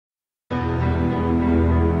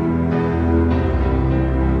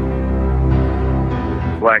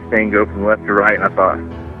black thing go from left to right, and I thought,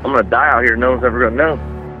 I'm going to die out here. No one's ever going to know.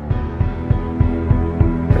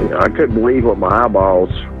 I couldn't believe what my eyeballs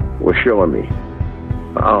were showing me.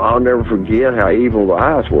 I'll never forget how evil the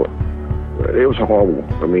eyes were. It was horrible.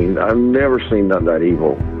 I mean, I've never seen nothing that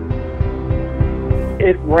evil.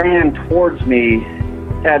 It ran towards me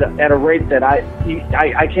at a rate that I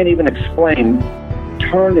can't even explain.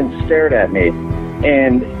 Turned and stared at me,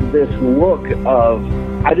 and this look of,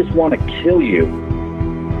 I just want to kill you.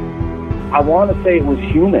 I want to say it was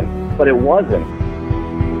human, but it wasn't.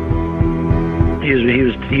 He was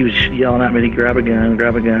yelling at me to grab a gun,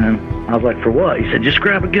 grab a gun. I was like, for what? He said, just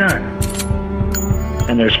grab a gun.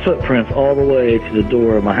 And there's footprints all the way to the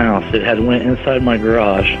door of my house. It had went inside my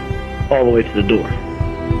garage, all the way to the door.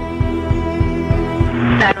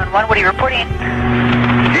 911, what are you reporting?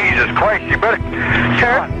 Jesus Christ, you better...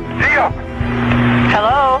 Sir? Zia!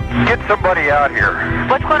 Hello? Get somebody out here.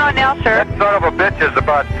 What's going on now, sir? That son of a bitch is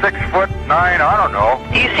about 6'9", I don't know.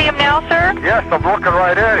 Do you see him now, sir? Yes, I'm looking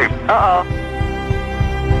right at him. Uh-oh.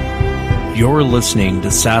 You're listening to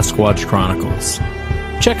Sasquatch Chronicles.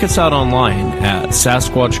 Check us out online at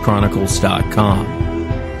sasquatchchronicles.com.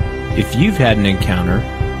 If you've had an encounter,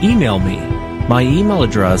 email me. My email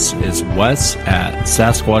address is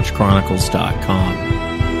wes@sasquatchchronicles.com.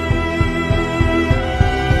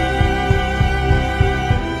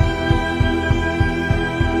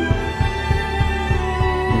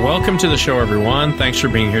 Welcome to the show, everyone. Thanks for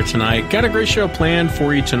being here tonight. Got a great show planned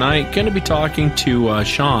for you tonight. Going to be talking to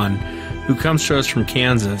Sean, who comes to us from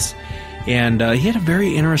Kansas. And he had a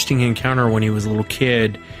very interesting encounter when he was a little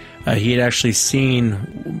kid. He had actually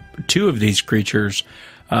seen two of these creatures,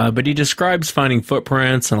 but he describes finding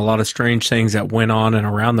footprints and a lot of strange things that went on and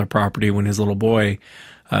around their property when he was a little boy.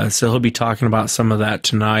 So he'll be talking about some of that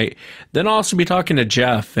tonight. Then I'll also be talking to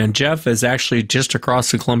Jeff, and Jeff is actually just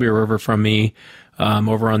across the Columbia River from me,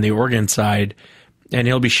 over on the Oregon side, and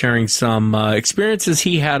he'll be sharing some experiences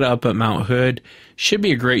he had up at Mount Hood. Should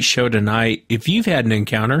be a great show tonight. If you've had an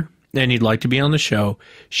encounter and you'd like to be on the show,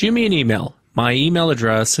 shoot me an email. My email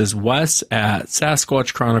address is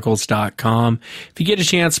wes@sasquatchchronicles.com. If you get a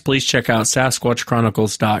chance, please check out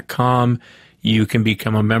sasquatchchronicles.com. You can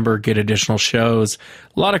become a member, get additional shows.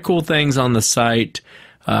 A lot of cool things on the site.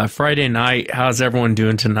 Friday night, how's everyone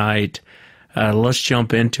doing tonight? Let's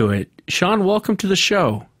jump into it. Sean, welcome to the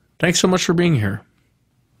show. Thanks so much for being here.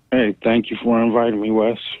 Hey, thank you for inviting me,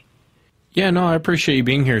 Wes. Yeah, no, I appreciate you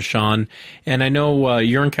being here, Sean. And I know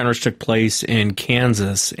your encounters took place in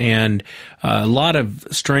Kansas, and a lot of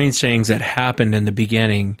strange things that happened in the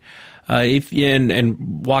beginning. And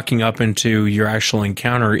walking up into your actual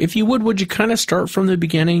encounter, if you would you kind of start from the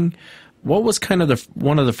beginning? What was kind of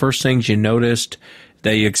one of the first things you noticed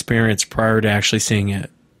that you experienced prior to actually seeing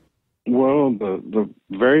it? Well, the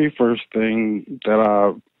very first thing that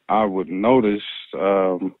I would notice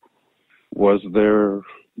was there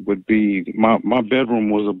would be my bedroom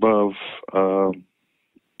was above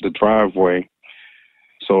the driveway,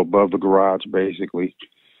 so above the garage basically,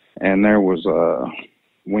 and there was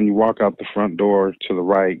when you walk out the front door to the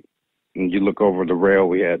right and you look over the rail,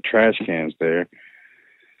 we had trash cans there,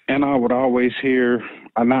 and I would always hear,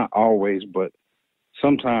 not always, but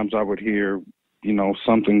sometimes I would hear,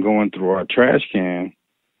 something going through our trash can,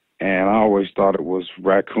 and I always thought it was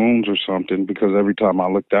raccoons or something, because every time I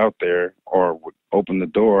looked out there or would open the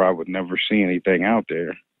door, I would never see anything out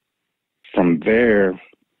there. From there,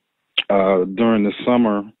 during the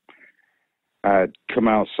summer, I'd come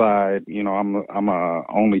outside. I'm a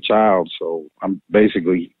only child, so I'm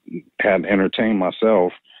basically had to entertain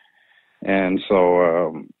myself, and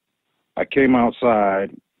so I came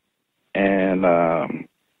outside and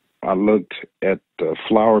I looked at the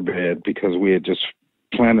flower bed because we had just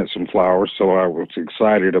planted some flowers, so I was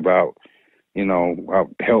excited about, I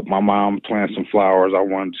helped my mom plant some flowers. I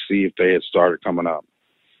wanted to see if they had started coming up.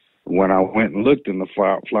 When I went and looked in the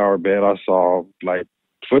flower bed, I saw like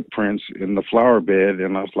footprints in the flower bed,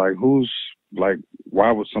 and I was like,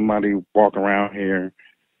 why would somebody walk around here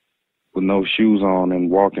with no shoes on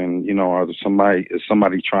and walking, is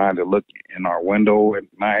somebody trying to look in our window at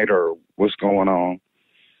night, or what's going on?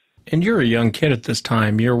 And you're a young kid at this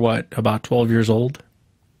time. You're what, about 12 years old?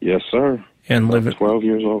 Yes, sir. And live at 12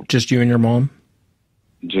 years old. Just you and your mom?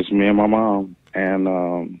 Just me and my mom. And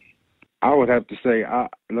I would have to say,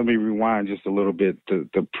 let me rewind just a little bit.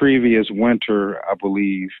 The previous winter, I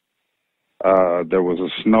believe, there was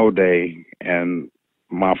a snow day, and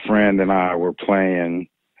my friend and I were playing,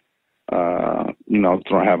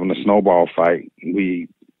 having a snowball fight. We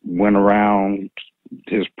went around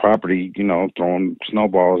his property, throwing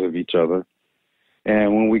snowballs at each other.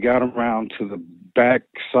 And when we got around to the back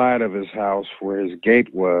side of his house where his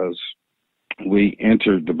gate was, we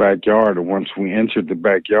entered the backyard. And once we entered the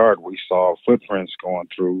backyard, we saw footprints going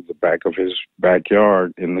through the back of his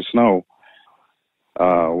backyard in the snow.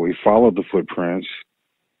 We followed the footprints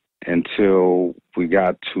until we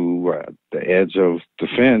got to the edge of the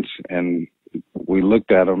fence, and we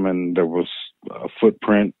looked at them, and there was a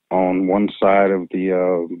footprint on one side of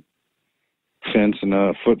the fence and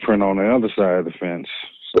a footprint on the other side of the fence.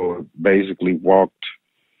 So it basically walked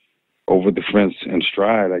over the fence in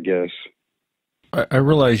stride, I guess. I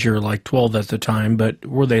realize you're like 12 at the time, but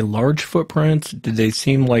were they large footprints? Did they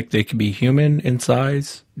seem like they could be human in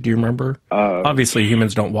size? Do you remember? Obviously,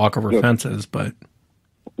 humans don't walk over fences, but...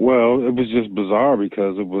 Well, it was just bizarre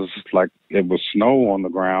because it was snow on the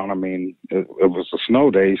ground. I mean, it was a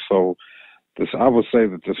snow day, so I would say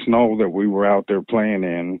that the snow that we were out there playing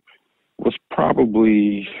in was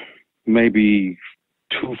probably maybe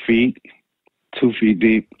 2 feet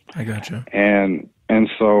deep. I gotcha. And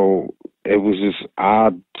so it was just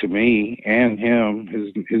odd to me and him.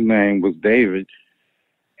 His name was David.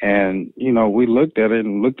 And, you know, we looked at it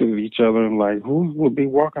and looked at each other and like, who would be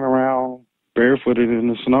walking around barefooted in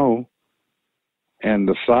the snow? And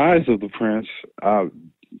the size of the prints, at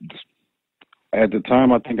the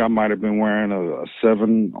time, I think I might have been wearing a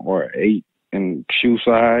 7 or 8 in shoe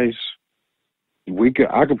size.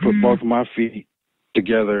 I could put both of my feet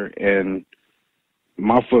together, and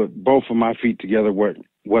both of my feet together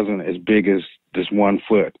wasn't as big as this 1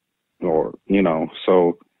 foot, or, you know,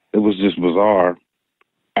 so it was just bizarre.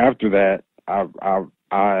 After that,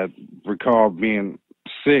 I recall being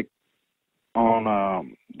sick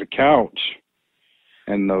on the couch,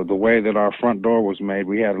 and the way that our front door was made,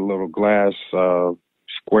 we had a little glass,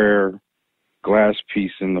 square glass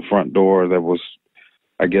piece in the front door that was,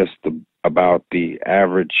 I guess, about the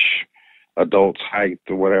average adult's height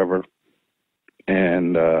or whatever.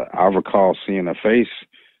 And I recall seeing a face,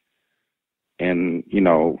 and, you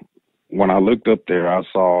know, when I looked up there, I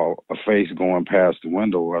saw a face going past the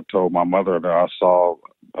window. I told my mother that I saw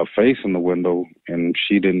a face in the window, and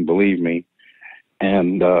she didn't believe me.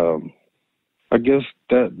 And I guess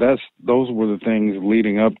those were the things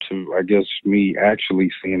leading up to, I guess, me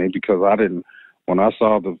actually seeing it, because when I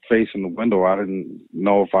saw the face in the window, I didn't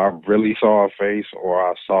know if I really saw a face or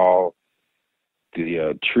I saw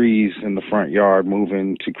the trees in the front yard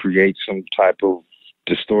moving to create some type of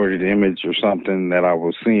distorted image or something that I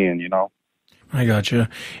was seeing, you know. I gotcha.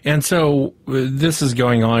 And so this is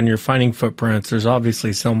going on. You're finding footprints. There's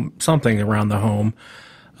obviously something around the home.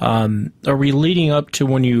 Are we leading up to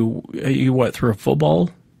when you went through a football?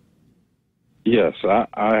 Yes, I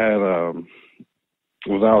had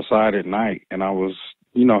was outside at night, and I was,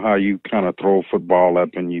 you know how you kind of throw a football up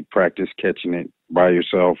and you practice catching it by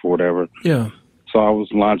yourself or whatever. Yeah. So I was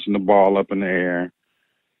launching the ball up in the air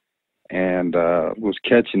and was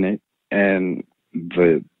catching it, and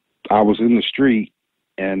I was in the street,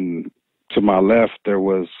 and to my left there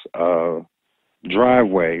was a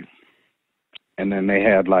driveway, and then they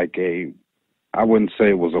had like I wouldn't say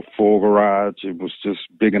it was a full garage. It was just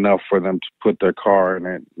big enough for them to put their car in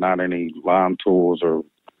it, not any lawn tools or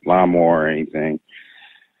lawnmower or anything.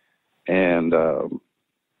 And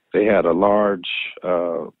they had a large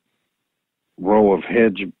row of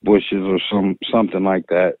hedge bushes or something like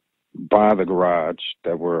that by the garage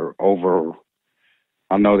that were over,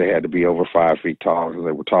 I know they had to be over 5 feet tall because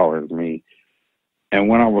they were taller than me. And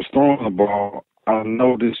when I was throwing the ball, I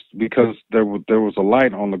noticed, because there was a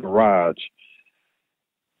light on the garage,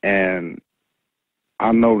 and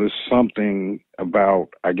I noticed something about,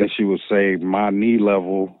 I guess you would say, my knee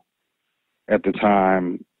level at the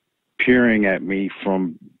time peering at me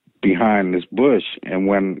from behind this bush. And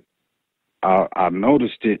when I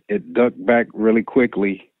noticed it ducked back really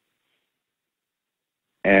quickly.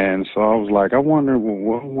 And so I was like, I wonder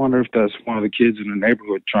if that's one of the kids in the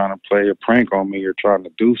neighborhood trying to play a prank on me or trying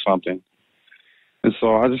to do something. And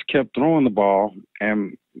so I just kept throwing the ball,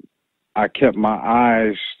 and I kept my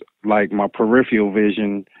eyes, like my peripheral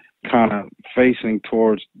vision, kind of facing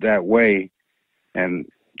towards that way, and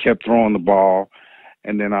kept throwing the ball.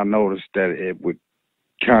 And then I noticed that it would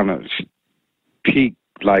kind of peek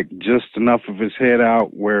like just enough of his head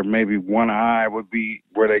out where maybe one eye would be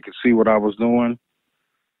where they could see what I was doing.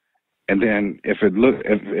 And then if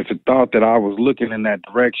it thought that I was looking in that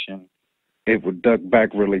direction, it would duck back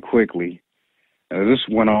really quickly. And this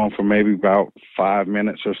went on for maybe about 5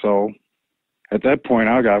 minutes or so. At that point,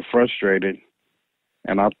 I got frustrated,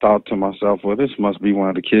 and I thought to myself, well, this must be one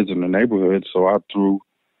of the kids in the neighborhood. So I threw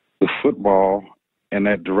the football in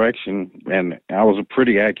that direction, and I was a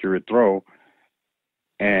pretty accurate throw.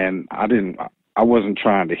 And I I wasn't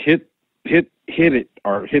trying to hit it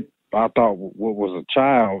or hit. I thought what was a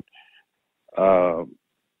child,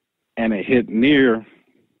 and it hit near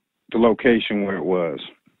the location where it was,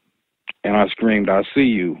 and I screamed, "I see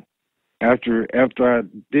you." After I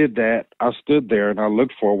did that, I stood there and I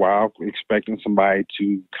looked for a while, expecting somebody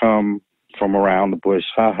to come from around the bush.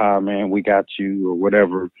 "Ha ha, man, we got you," or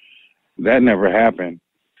whatever. That never happened.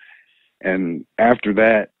 And after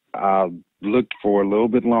that, I looked for a little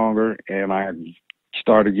bit longer, and I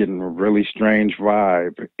started getting a really strange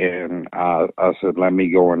vibe. And I said, "Let me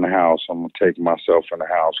go in the house. I'm gonna take myself in the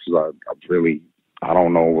house because I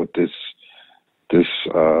don't know what this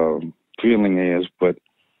feeling is." But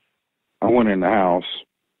I went in the house,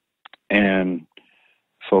 and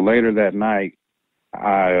so later that night,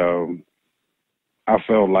 I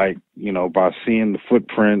felt like, by seeing the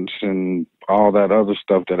footprints and all that other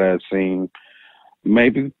stuff that I had seen,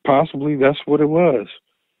 possibly that's what it was.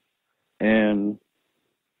 And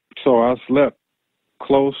so I slept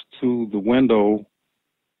close to the window,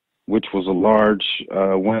 which was a large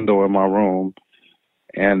window in my room,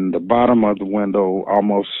 and the bottom of the window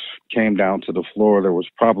almost came down to the floor. There was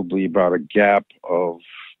probably about a gap of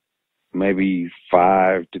maybe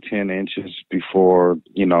 5 to 10 inches before,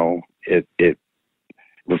 it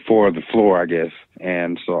before the floor, I guess.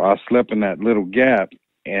 And so I slept in that little gap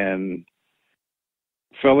and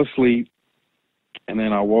fell asleep. And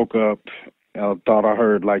then I woke up and I thought I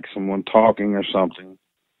heard like someone talking or something.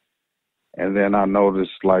 And then I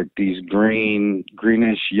noticed like these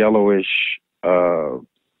greenish, yellowish, I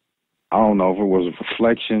don't know if it was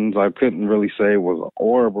reflections. I couldn't really say it was an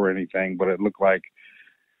orb or anything, but it looked like,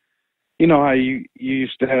 how you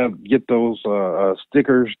used to get those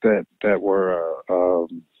stickers that were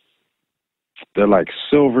they're like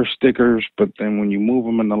silver stickers, but then when you move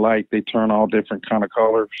them in the light, they turn all different kind of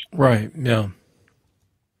colors. Right. Yeah.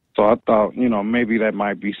 So I thought, maybe that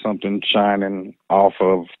might be something shining off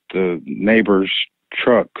of the neighbor's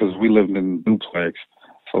truck, because we lived in a duplex.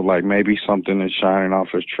 So like maybe something is shining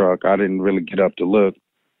off his truck. I didn't really get up to look.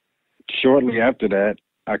 Shortly after that,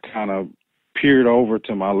 I kind of peered over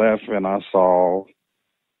to my left and I saw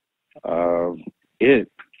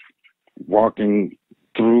it walking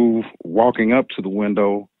up to the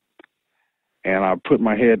window, and I put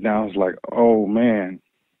my head down. I was like, "Oh man,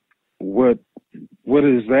 what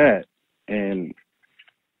is that?" And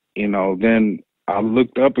then I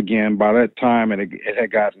looked up again. By that time, and it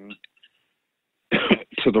had gotten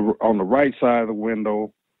on the right side of the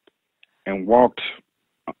window and walked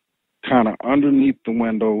kind of underneath the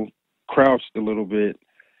window, crouched a little bit.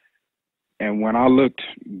 And when I looked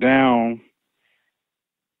down,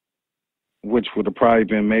 which would have probably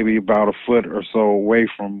been maybe about a foot or so away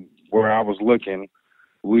from where I was looking,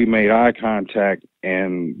 we made eye contact,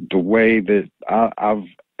 and the way that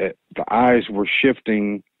the eyes were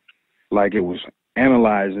shifting, like it was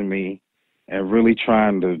analyzing me and really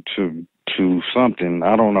trying to something,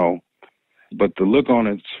 I don't know. But the look on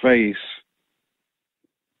its face,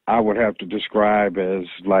 I would have to describe as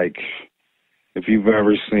like, if you've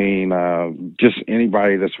ever seen just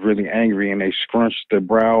anybody that's really angry and they scrunch their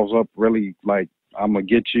brows up really like, "I'm gonna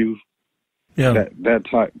get you." Yeah. That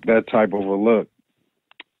type of a look.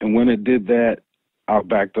 And when it did that, I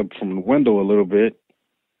backed up from the window a little bit,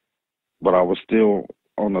 but I was still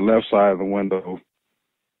on the left side of the window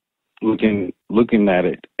looking at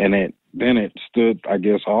it. And then it stood, I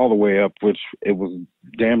guess, all the way up, which it was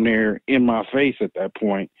damn near in my face at that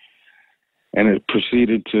point. And it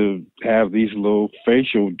proceeded to have these little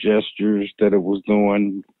facial gestures that it was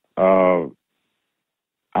doing. I'm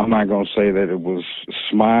not going to say that it was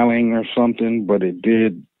smiling or something, but it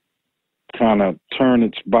did kind of turn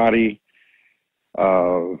its body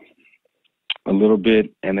a little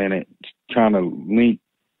bit, and then it kind of leaned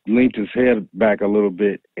its head back a little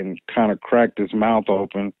bit and kind of cracked its mouth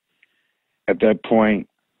open. At that point,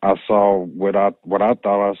 I saw what I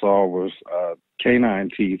thought I saw was canine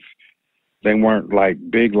teeth. They weren't like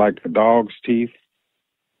big like a dog's teeth,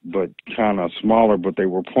 but kind of smaller, but they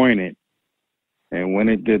were pointed. And when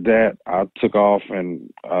it did that, I took off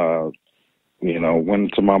and,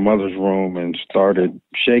 went to my mother's room and started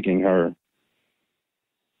shaking her.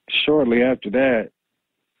 Shortly after that,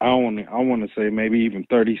 I want to say maybe even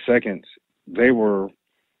 30 seconds, they were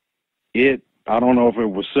it. I don't know if it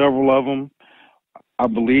was several of them. I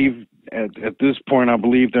believe at this point, I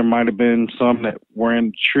believe there might have been some that were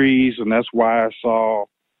in trees, and that's why I saw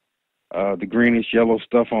the greenish yellow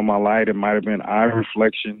stuff on my light. It might have been eye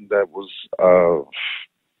reflection that was,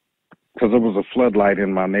 because there was a floodlight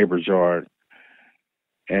in my neighbor's yard.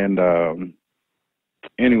 And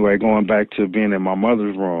anyway, going back to being in my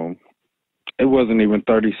mother's room, it wasn't even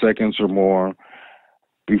 30 seconds or more.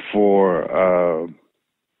 before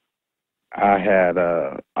I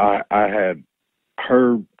had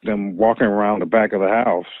heard them walking around the back of the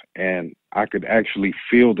house, and I could actually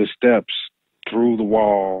feel the steps through the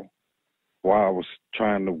wall while I was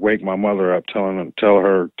trying to wake my mother up, tell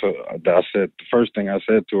her the first thing I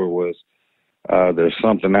said to her was, there's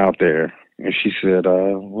something out there. And she said,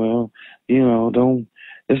 well,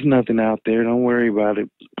 there's nothing out there. Don't worry about it.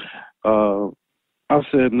 I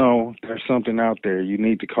said, no, there's something out there. You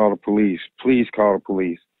need to call the police. Please call the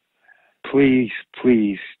police. Please,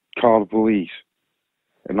 please call the police.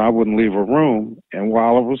 And I wouldn't leave her room. And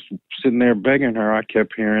while I was sitting there begging her, I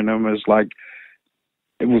kept hearing them.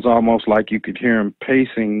 It was almost like you could hear him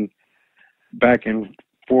pacing back and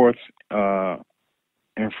forth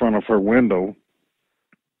in front of her window.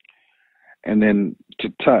 And then to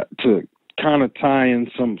kind of tie in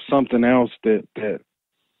something else that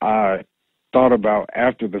I thought about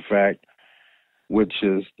after the fact, which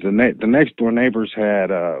is the next door neighbors had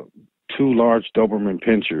 2 large Doberman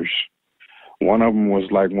pinschers. One of them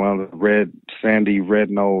was like one of the sandy red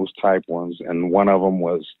nose type ones, and one of them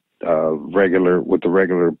was regular with the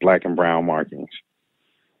regular black and brown markings.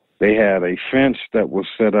 They had a fence that was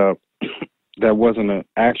set up that wasn't an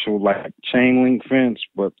actual like chain link fence,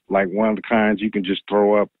 but like one of the kinds you can just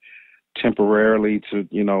throw up temporarily to,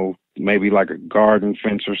 maybe like a garden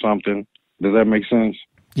fence or something. Does that make sense?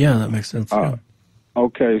 Yeah, that makes sense. Yeah.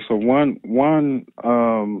 Okay, so one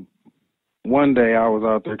day I was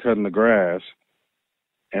out there cutting the grass,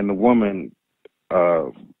 and the woman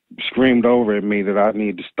screamed over at me that I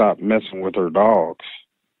need to stop messing with her dogs.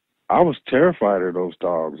 I was terrified of those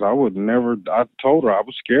dogs. I told her I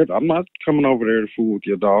was scared. I'm not coming over there to fool with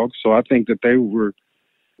your dogs. So I think that they were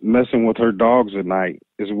messing with her dogs at night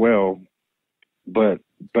as well. But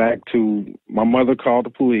back to my mother called the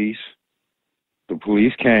police. The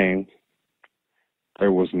police came.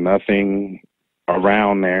 There was nothing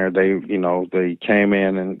around there. They came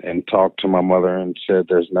in and talked to my mother and said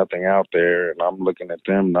there's nothing out there. And I'm looking at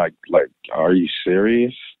them like, are you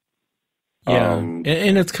serious? Yeah, and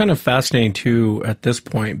it's kind of fascinating, too, at this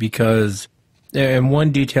point, because, and one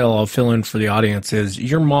detail I'll fill in for the audience is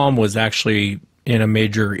your mom was actually in a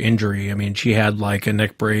major injury. I mean, she had like a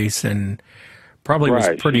neck brace and probably was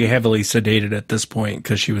pretty heavily sedated at this point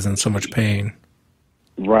because she was in so much pain.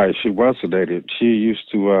 Right, she was sedated. She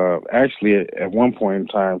used to, actually, at one point in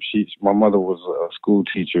time, my mother was a school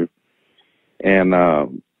teacher, and at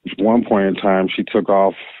one point in time, she took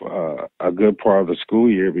off a good part of the school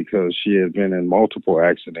year because she had been in multiple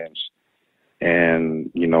accidents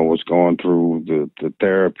and, was going through the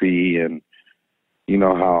therapy, and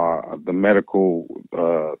how the medical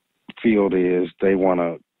field is. They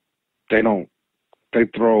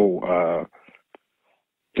throw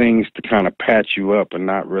things to kind of patch you up and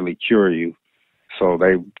not really cure you. So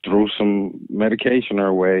they threw some medication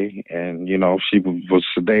her way, and she was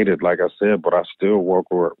sedated, like I said, but I still woke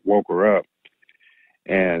her up.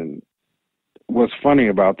 And what's funny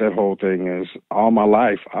about that whole thing is, all my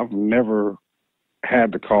life I've never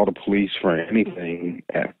had to call the police for anything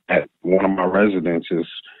at one of my residences.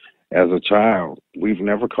 As a child, we've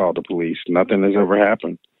never called the police. Nothing has ever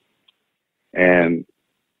happened. And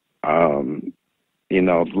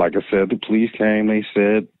like I said, the police came. They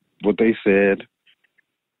said what they said.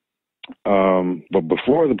 But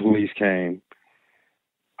before the police came,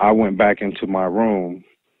 I went back into my room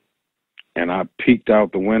and I peeked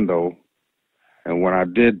out the window. And when I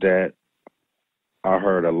did that, I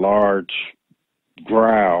heard a large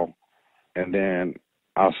growl, and then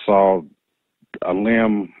I saw a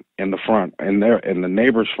limb in the front, in the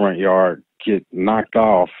neighbor's front yard, get knocked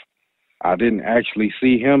off. I didn't actually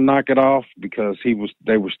see him knock it off because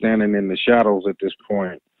they were standing in the shadows at this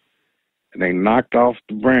point. And they knocked off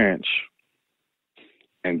the branch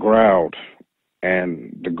and growled.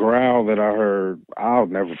 And the growl that I heard, I'll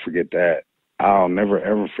never forget that. I'll never,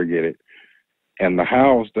 ever forget it. And the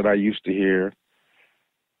howls that I used to hear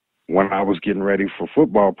when I was getting ready for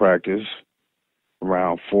football practice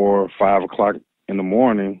around 4 or 5 o'clock in the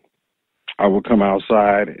morning, I would come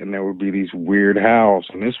outside and there would be these weird howls.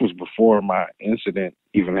 And this was before my incident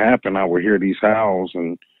even happened. I would hear these howls.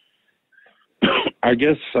 And I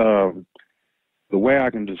guess the way I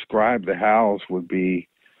can describe the howls would be,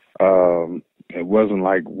 it wasn't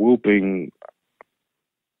like whooping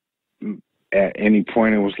at any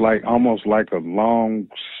point. It was like almost like a long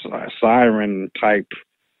siren type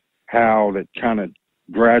howl that kind of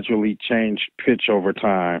gradually changed pitch over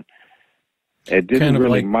time. It didn't kind of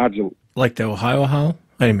really modulate. Like the Ohio howl?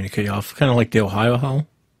 I didn't mean to cut you off. Kind of like the Ohio howl?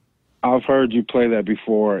 I've heard you play that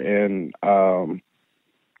before, and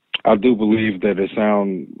I do believe that it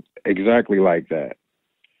sounds exactly like that.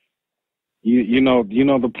 you know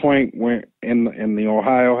the point where in the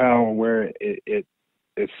Ohio Howl where it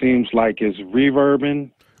seems like it's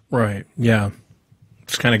reverbing. Right. Yeah.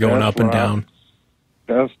 It's kind of going up and down.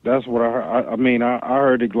 That's what I heard. I mean, I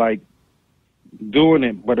heard it like doing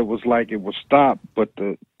it, but it was like it was stopped, but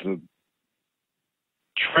the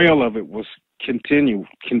trail of it was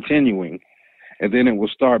continuing, and then it would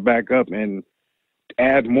start back up and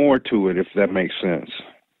add more to it, if that makes sense.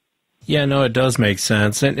 Yeah, no, it does make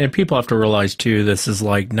sense. And people have to realize, too, this is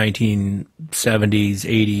like 1970s,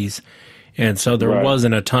 80s, and so there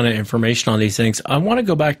wasn't a ton of information on these things. I want to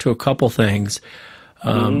go back to a couple things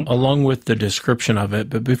along with the description of it,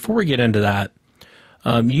 but before we get into that,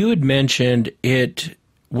 you had mentioned it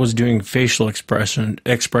was doing facial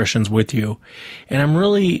expressions with you, and I'm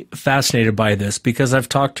really fascinated by this because I've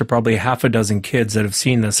talked to probably half a dozen kids that have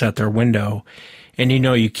seen this at their window, and you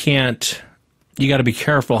got to be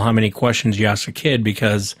careful how many questions you ask a kid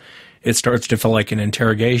because it starts to feel like an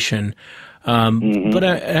interrogation. But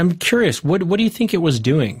I'm curious, what do you think it was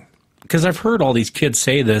doing? Because I've heard all these kids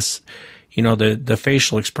say this, the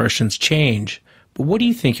facial expressions change, but what do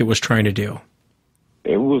you think it was trying to do?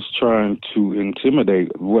 It was trying to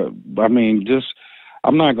intimidate.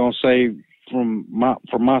 I'm not gonna say from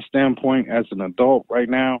my standpoint as an adult right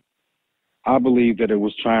now, I believe that it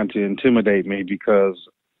was trying to intimidate me because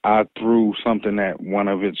I threw something at one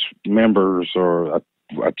of its members or a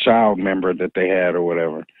child member that they had or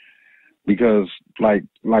whatever. Because like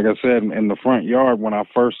I said, in the front yard, when I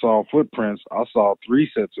first saw footprints, I saw 3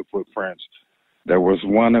 sets of footprints. There was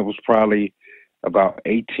one that was probably about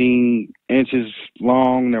 18 inches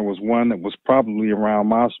long. There was one that was probably around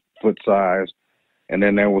my foot size. And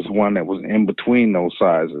then there was one that was in between those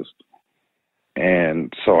sizes.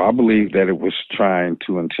 And so I believe that it was trying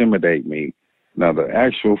to intimidate me. Now, the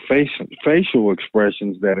actual facial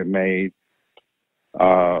expressions that it made,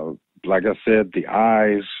 like I said, the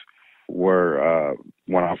eyes were,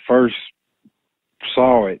 when I first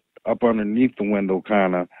saw it up underneath the window,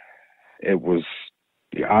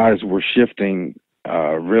 the eyes were shifting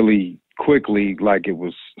really quickly, like it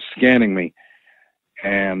was scanning me.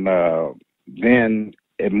 And then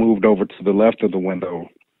it moved over to the left of the window.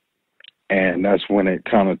 And that's when it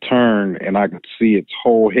kind of turned, and I could see its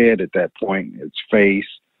whole head at that point, its face.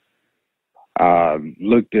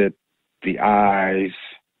 Looked at the eyes.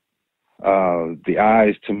 The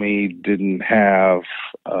eyes to me didn't have,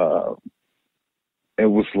 it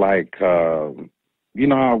was like, you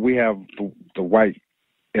know how we have the white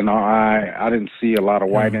in our eye? I didn't see a lot of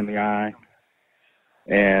white in the eye.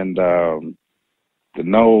 And the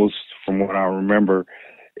nose, from what I remember,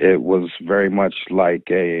 it was very much like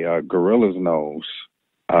a gorilla's nose.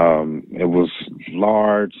 It was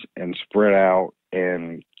large and spread out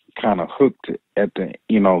and kind of hooked at the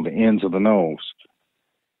ends of the nose.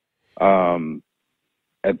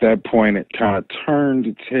 At that point, it kind of turned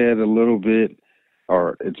its head a little bit,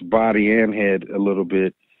 or its body and head a little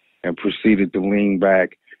bit, and proceeded to lean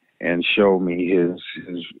back and show me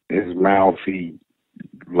his mouth. He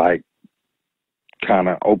kind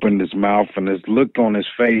of opened his mouth, and his look on his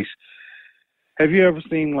face. Have you ever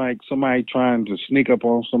seen like somebody trying to sneak up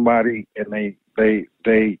on somebody and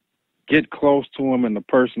they get close to him and the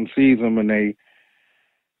person sees them and they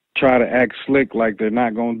try to act slick like they're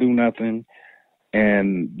not going to do nothing,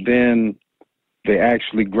 and then they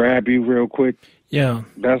actually grab you real quick? Yeah.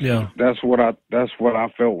 That's what I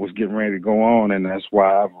felt was getting ready to go on, and that's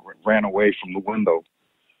why I ran away from the window.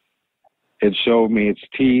 It showed me its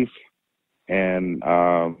teeth, and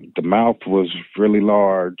the mouth was really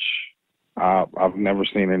large. I've never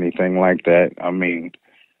seen anything like that. I mean,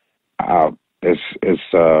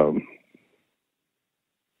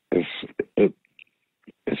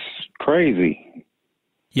 it's crazy.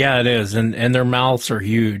 Yeah, it is, and their mouths are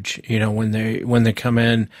huge. When they come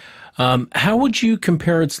in. How would you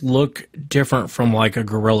compare its look different from like a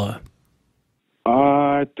gorilla?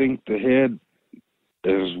 I think the head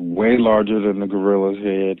is way larger than the gorilla's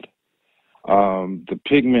head. The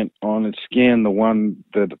pigment on its skin, the one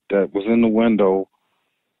that was in the window,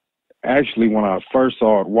 actually, when I first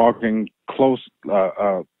saw it walking close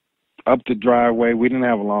up the driveway, we didn't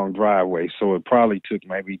have a long driveway, so it probably took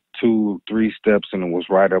maybe 2-3 steps and it was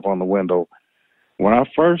right up on the window. When I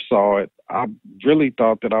first saw it, I really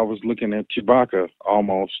thought that I was looking at Chewbacca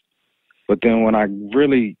almost. But then when I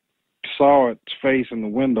really saw its face in the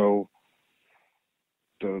window,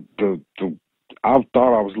 I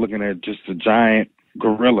thought I was looking at just a giant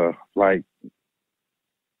gorilla. Like,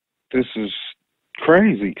 this is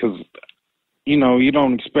crazy because, you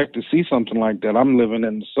don't expect to see something like that. I'm living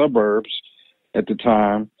in the suburbs at the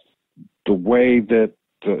time. The way that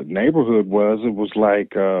the neighborhood was, it was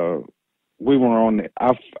like we were on the,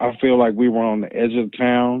 I feel like we were on the edge of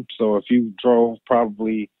town. So if you drove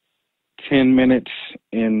probably 10 minutes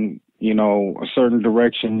in, a certain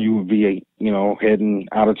direction, you would be, heading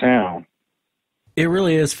out of town. It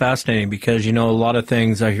really is fascinating because, a lot of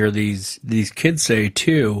things I hear these kids say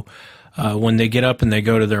too, when they get up and they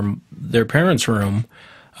go to their parents' room,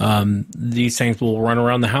 these things will run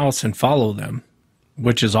around the house and follow them,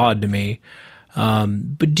 which is odd to me.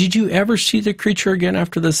 But did you ever see the creature again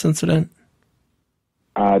after this incident?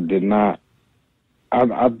 I did not.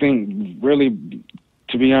 I think really,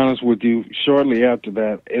 to be honest with you, shortly after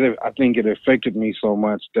that, I think it affected me so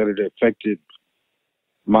much that it affected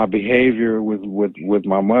my behavior with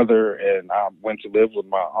my mother, and I went to live with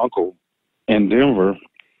my uncle in Denver.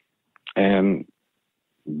 And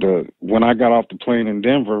when I got off the plane in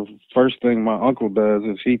Denver, first thing my uncle does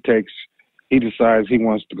is he decides he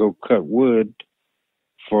wants to go cut wood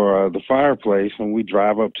for the fireplace, and we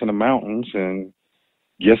drive up to the mountains, and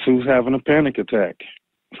guess who's having a panic attack?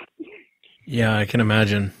 Yeah, I can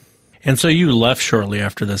imagine. And so you left shortly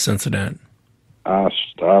after this incident. I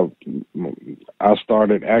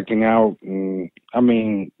started acting out, and I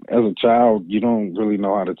mean, as a child, you don't really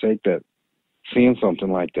know how to take that, seeing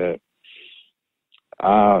something like that.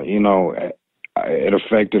 It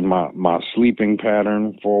affected my sleeping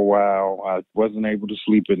pattern for a while. I wasn't able to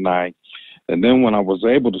sleep at night. And then when I was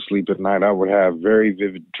able to sleep at night, I would have very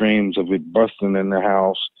vivid dreams of it busting in the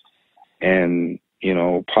house and,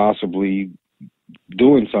 possibly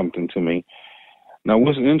doing something to me. Now,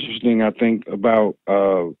 what's interesting, I think, about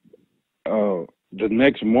the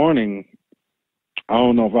next morning, I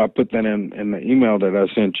don't know if I put that in the email that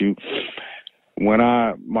I sent you. When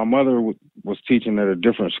my mother was teaching at a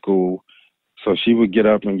different school, so she would get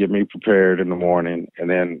up and get me prepared in the morning, and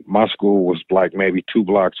then my school was like maybe 2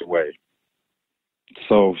 blocks away.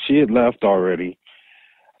 So she had left already.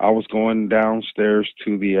 I was going downstairs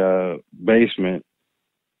to the basement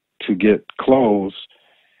to get clothes,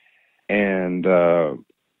 and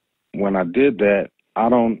when I did that,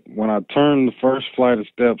 when I turned the first flight of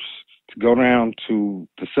steps to go down to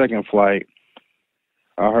the second flight,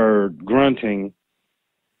 I heard grunting,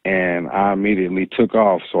 and I immediately took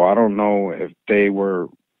off. So I don't know if they were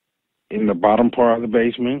in the bottom part of the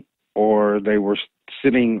basement or they were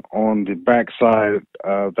sitting on the back side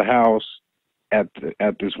of the house at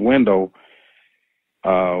this window,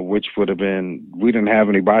 which would have been, we didn't have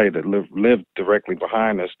anybody that lived directly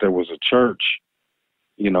behind us. There was a church,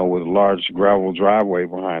 with a large gravel driveway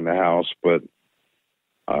behind the house, but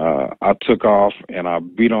I took off and I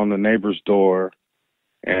beat on the neighbor's door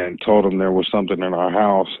and told him there was something in our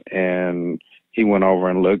house, and he went over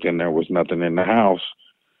and looked, and there was nothing in the house.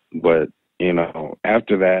 But,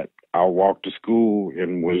 after that, I walked to school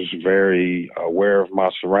and was very aware of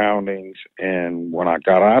my surroundings. And when I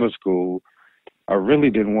got out of school, I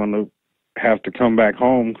really didn't want to have to come back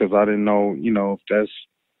home because I didn't know, if that's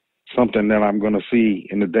something that I'm going to see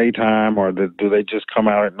in the daytime or do they just come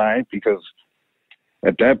out at night? Because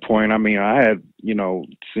at that point, I mean, I had,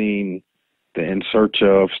 seen the In Search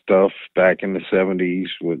Of stuff back in the 70s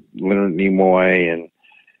with Leonard Nimoy, and,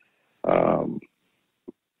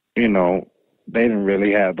 they didn't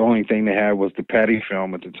really have, the only thing they had was the Patty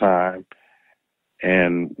film at the time.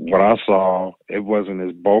 And what I saw, it wasn't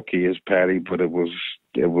as bulky as Patty, but it was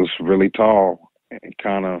really tall and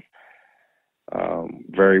kind of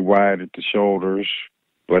very wide at the shoulders,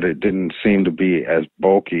 but it didn't seem to be as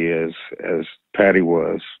bulky as Patty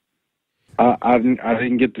was. I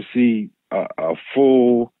didn't get to see a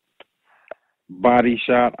full body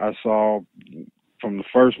shot. I saw, from the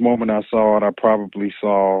first moment I saw it, I probably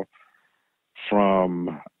saw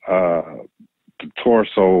from the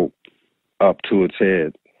torso up to its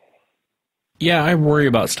head. Yeah, I worry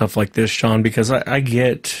about stuff like this, Sean, because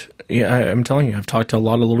I'm telling you, I've talked to a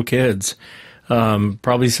lot of little kids.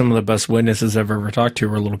 Probably some of the best witnesses I've ever talked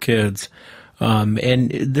to are little kids.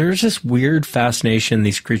 And there's this weird fascination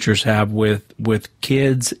these creatures have with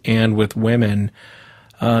kids and with women.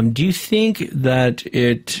 Do you think that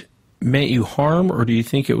it meant you harm, or do you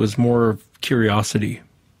think it was more curiosity?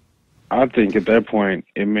 I think at that point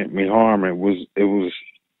it meant me harm. It was,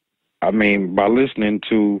 I mean, by listening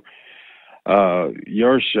to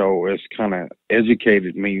your show, it's kind of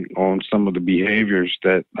educated me on some of the behaviors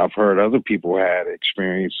that I've heard other people had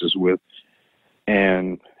experiences with.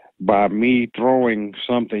 And by me throwing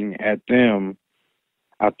something at them,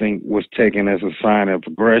 I think was taken as a sign of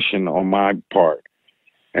aggression on my part.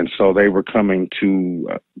 And so they were coming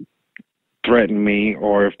to threaten me,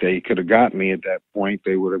 or if they could have got me at that point,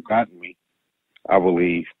 they would have gotten me, I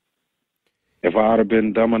believe. If I would have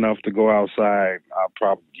been dumb enough to go outside,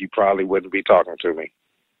 you probably wouldn't be talking to me.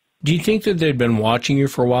 Do you think that they'd been watching you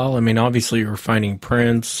for a while? I mean, obviously you were finding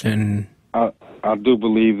prints and... I do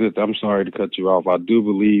believe that, I'm sorry to cut you off, I do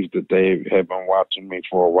believe that they have been watching me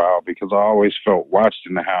for a while because I always felt watched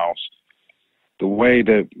in the house. The way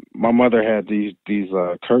that my mother had these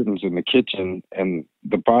curtains in the kitchen, and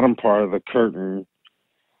the bottom part of the curtain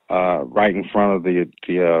right in front of the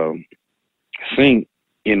sink,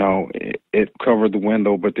 you know, it covered the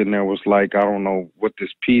window, but then there was like, I don't know what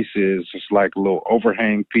this piece is. It's like a little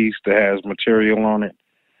overhang piece that has material on it,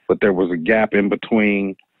 but there was a gap in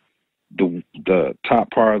between the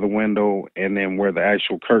top part of the window and then where the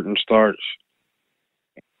actual curtain starts.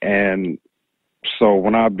 And so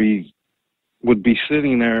when would be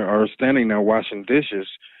sitting there or standing there washing dishes,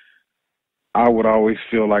 I would always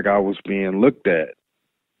feel like I was being looked at,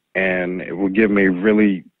 and it would give me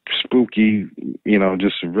really spooky, you know,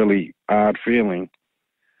 just a really odd feeling.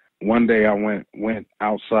 One day I went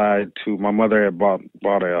outside to, my mother had bought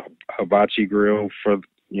a hibachi grill for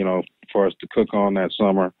us to cook on that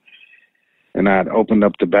summer. And I'd opened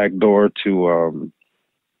up the back door to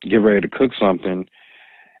get ready to cook something.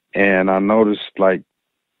 And I noticed like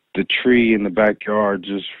the tree in the backyard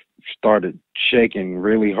just started shaking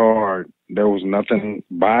really hard. There was nothing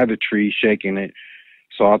by the tree shaking it.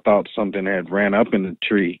 So I thought something had ran up in the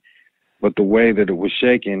tree. But the way that it was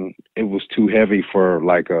shaking, it was too heavy for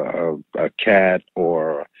like a cat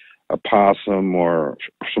or a possum or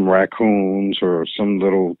some raccoons or some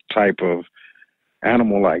little type of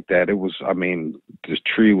animal like that. It was, I mean, this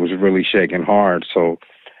tree was really shaking hard. So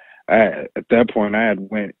at that point, I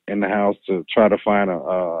had went in the house to try to find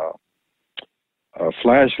a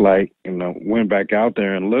flashlight, and went back out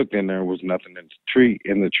there and looked, and there was nothing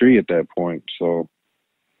in the tree at that point. So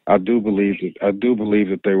I do believe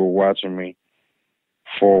that they were watching me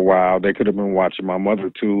for a while. They could have been watching my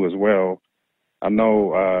mother too as well. I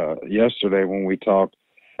know yesterday when we talked,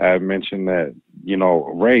 I had mentioned that,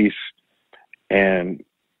 race. And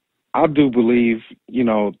I do believe,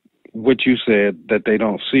 what you said, that they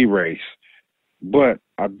don't see race. But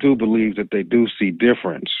I do believe that they do see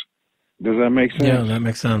difference. Does that make sense? Yeah, that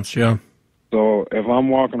makes sense, yeah. So if I'm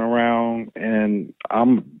walking around and I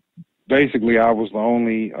was the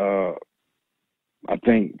only, I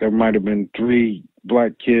think there might have been 3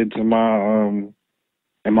 black kids in my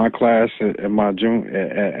class at my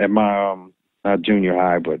not junior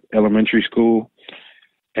high, but elementary school.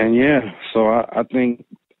 And yeah, so I think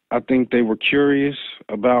they were curious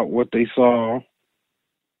about what they saw.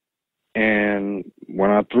 And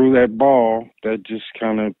when I threw that ball, that just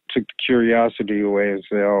kind of took the curiosity away and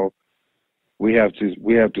said, "Oh, we have to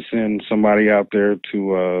send somebody out there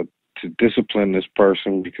to discipline this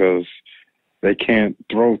person because they can't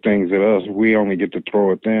throw things at us. We only get to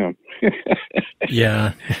throw at them."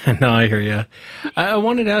 Yeah, no, I hear you. I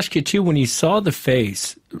wanted to ask you, too, when you saw the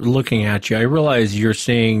face looking at you, I realize you're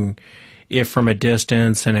seeing it from a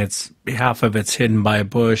distance and half of it's hidden by a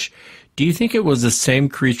bush. Do you think it was the same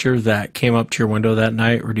creature that came up to your window that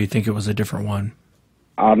night, or do you think it was a different one?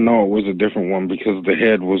 I know it was a different one because the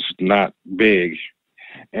head was not big.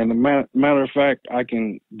 And matter of fact, I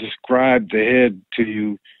can describe the head to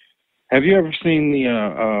you. Have you ever seen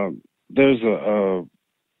there's a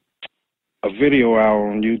video out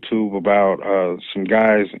on YouTube about some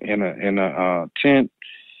guys in a tent,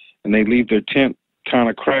 and they leave their tent kind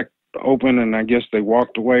of cracked open, and I guess they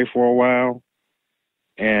walked away for a while.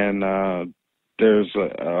 And there's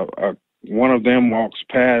one of them walks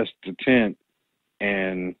past the tent,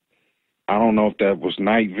 and I don't know if that was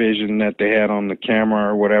night vision that they had on the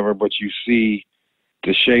camera or whatever, but you see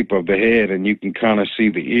the shape of the head, and you can kind of see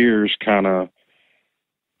the ears kind of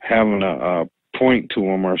having a point to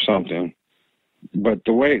them or something. But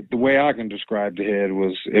the way I can describe the head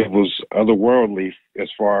was, it was otherworldly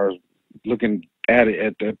as far as looking at it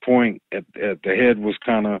at that point. At the head was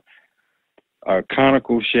kind of a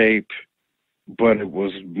conical shape, but it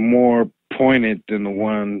was more pointed than the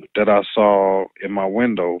one that I saw in my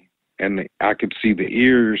window. And I could see the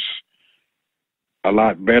ears a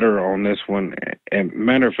lot better on this one. And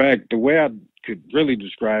matter of fact, the way I could really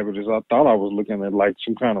describe it is I thought I was looking at like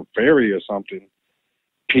some kind of fairy or something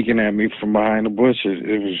peeking at me from behind the bushes.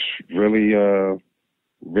 It was really,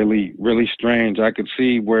 really, really strange. I could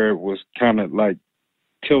see where it was kind of like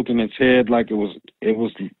tilting its head, like it was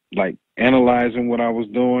like analyzing what I was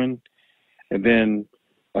doing. And then,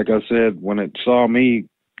 like I said, when it saw me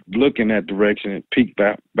looking that direction, it peeked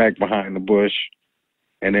back behind the bush,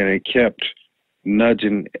 and then it kept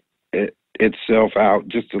nudging itself out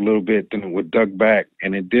just a little bit, then it would duck back.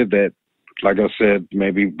 And it did that, like I said,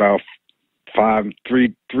 maybe about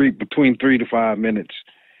between 3 to 5 minutes.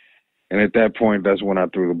 And at that point, that's when I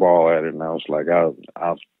threw the ball at it, and I was like,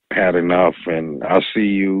 had enough, and I see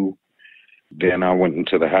you. Then I went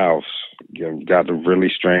into the house. Got a really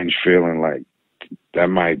strange feeling like that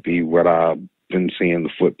might be what I've been seeing, the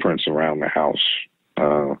footprints around the house.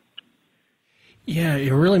 Yeah,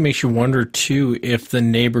 it really makes you wonder, too, if the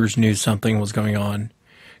neighbors knew something was going on.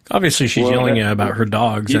 Obviously, she's yelling about her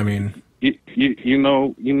dogs. I mean... You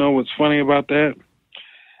know what's funny about that?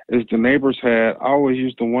 Is the neighbors I always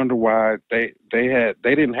used to wonder why they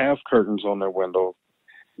didn't have curtains on their windows.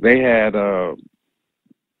 They had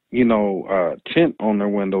tint on their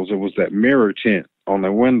windows. It was that mirror tint on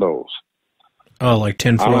their windows. Oh, like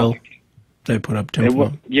tinfoil? They put up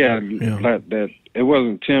tinfoil? That it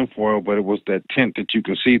wasn't tinfoil, but it was that tint that you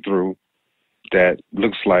can see through that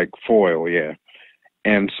looks like foil, yeah.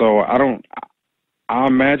 And so I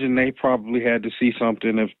imagine they probably had to see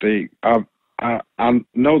something if they... I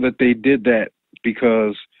know that they did that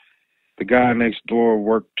because the guy next door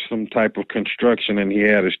worked some type of construction and he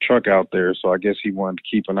had his truck out there, so I guess he wanted to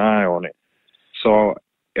keep an eye on it. So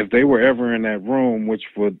if they were ever in that room, which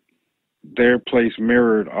would their place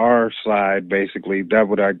mirrored our side, basically, that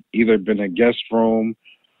would have either been a guest room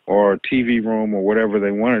or a TV room or whatever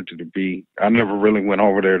they wanted it to be. I never really went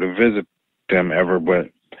over there to visit them ever,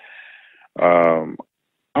 but I'm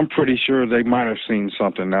pretty sure they might have seen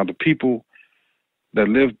something. Now, the people that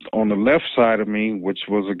lived on the left side of me, which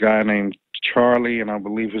was a guy named Charlie, and I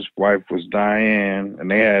believe his wife was Diane, and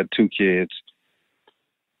they had 2 kids.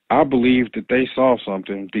 I believe that they saw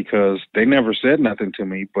something because they never said nothing to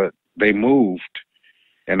me, but they moved.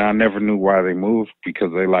 And I never knew why they moved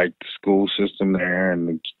because they liked the school system there,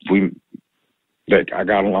 and I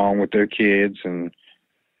got along with their kids, and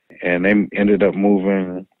they ended up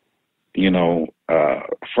moving,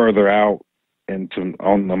 further out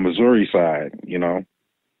on the Missouri side,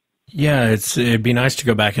 Yeah, it'd be nice to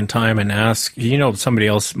go back in time and ask. Somebody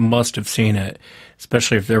else must have seen it,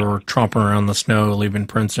 especially if they were tromping around the snow, leaving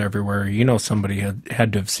prints everywhere. Somebody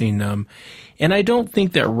had to have seen them. And I don't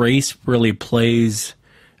think that race really plays.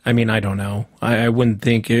 I mean, I don't know. I wouldn't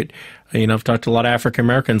think it. I've talked to a lot of African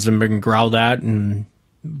Americans and been growled at and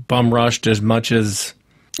bum rushed as much as.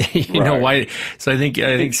 Why? So I think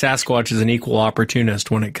Sasquatch is an equal opportunist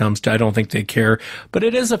when it comes to. I don't think they care, but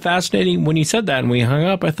it is a fascinating. When you said that and we hung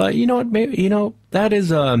up, I thought, maybe that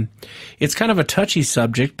is it's kind of a touchy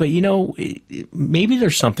subject, but maybe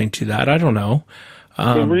there's something to that. I don't know.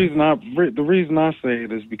 The reason I say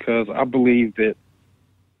it is because I believe that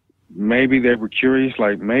maybe they were curious,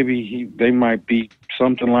 like maybe they might be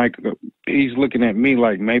something like he's looking at me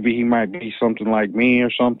like maybe he might be something like me or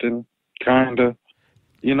something, kinda.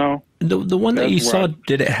 The one that you saw,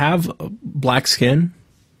 did it have black skin?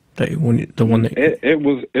 It was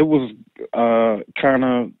kind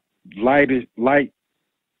of light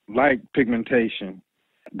pigmentation.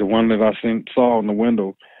 The one that I saw in the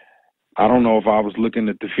window. I don't know if I was looking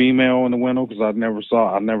at the female in the window because I never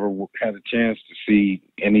had a chance to see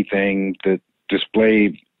anything that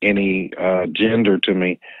displayed any gender to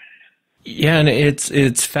me. Yeah, and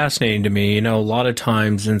it's fascinating to me. A lot of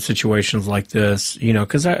times in situations like this,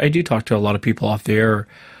 because I do talk to a lot of people off the air.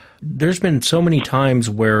 There's been so many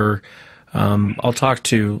times where I'll talk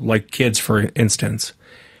to, like, kids, for instance,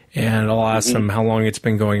 and I'll ask them how long it's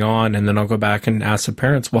been going on, and then I'll go back and ask the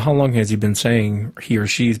parents, well, how long has he or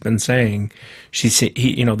she's been saying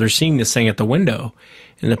they're seeing this thing at the window,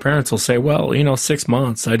 and the parents will say, well, 6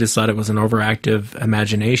 months. I just thought it was an overactive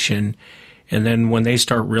imagination. And then when they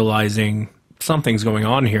start realizing something's going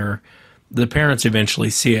on here, the parents eventually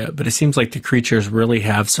see it. But it seems like the creatures really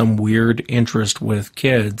have some weird interest with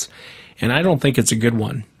kids, and I don't think it's a good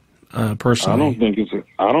one, personally. I don't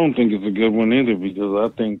think it's a good one either,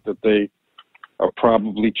 because I think that they are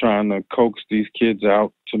probably trying to coax these kids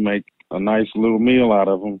out to make a nice little meal out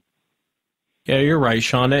of them. Yeah, you're right,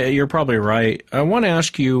 Sean. You're probably right. I want to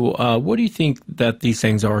ask you, what do you think that these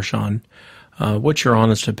things are, Sean? What's your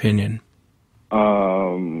honest opinion?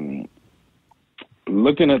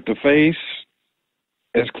 Looking at the face,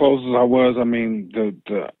 as close as I was, I mean,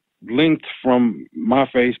 the length from my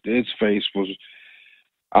face to its face was,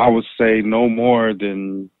 I would say, no more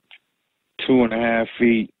than 2.5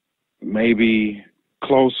 feet, maybe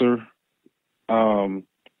closer.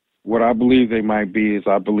 What I believe they might be is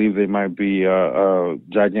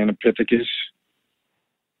Gigantopithecus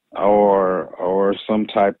or some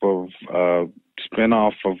type of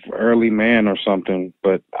spinoff of early man or something.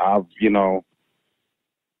 But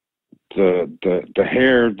the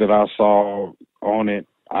hair that I saw on it,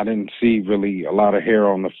 I didn't see really a lot of hair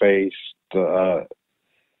on the face. It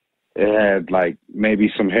had like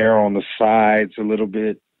maybe some hair on the sides a little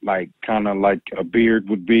bit, like kind of like a beard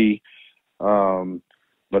would be.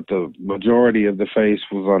 but the majority of the face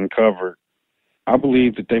was uncovered. I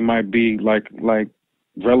believe that they might be like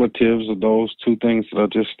relatives of those two things that I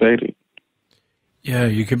just stated. Yeah,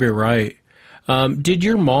 you could be right. Did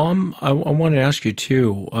your mom, I want to ask you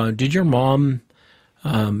too, did your mom,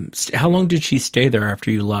 how long did she stay there after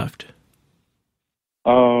you left?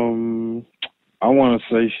 I want to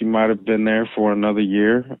say she might have been there for another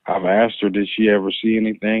year. I've asked her, did she ever see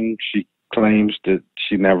anything? She claims that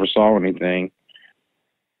she never saw anything.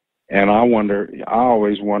 And I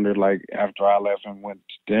always wondered, like, after I left and went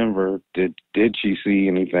to Denver, did she see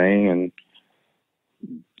anything? And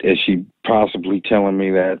is she possibly telling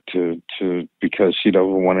me that because she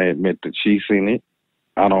doesn't want to admit that she's seen it?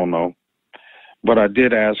 I don't know. But I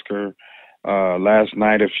did ask her last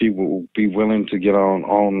night if she would be willing to get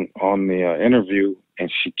on the interview, and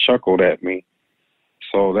she chuckled at me.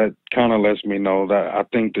 So that kind of lets me know that I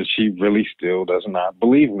think that she really still does not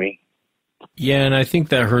believe me. Yeah, and I think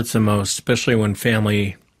that hurts the most, especially when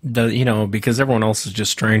family does, because everyone else is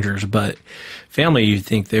just strangers, but family, you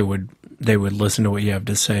think they would listen to what you have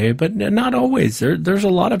to say, but not always. There's a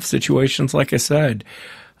lot of situations, like I said,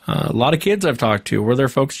 a lot of kids I've talked to where their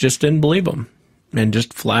folks just didn't believe them and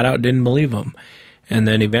just flat out didn't believe them. And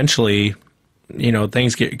then eventually,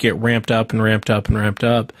 things get ramped up and ramped up and ramped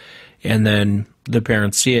up, and then the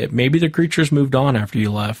parents see it. Maybe the creatures moved on after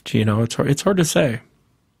you left. It's hard to say.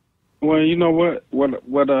 Well, you know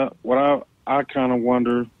what I kind of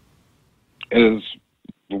wonder is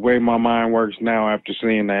the way my mind works now after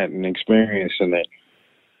seeing that and experiencing it.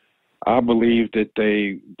 I believe that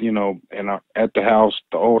they, at the house,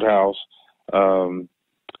 the old house,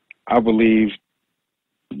 I believe,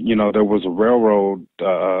 there was a railroad,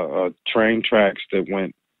 train tracks that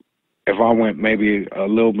went, if I went maybe a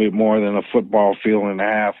little bit more than a football field and a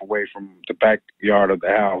half away from the backyard of the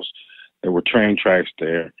house, there were train tracks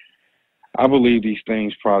there. I believe these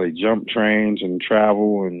things probably jump trains and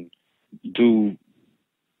travel and do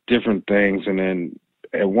different things. And then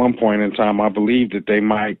at one point in time, I believe that they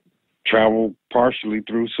might travel partially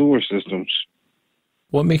through sewer systems.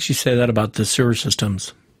 What makes you say that about the sewer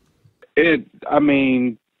systems?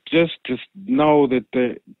 Just to know that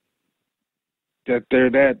they're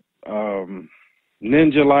that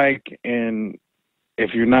ninja-like, and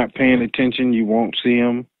if you're not paying attention, you won't see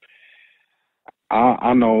them.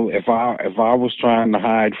 I know if I was trying to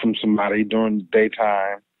hide from somebody during the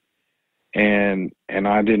daytime, and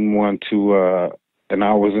I didn't want to, and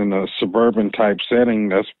I was in a suburban type setting,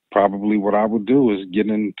 that's probably what I would do, is get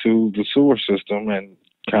into the sewer system and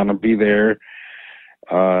kind of be there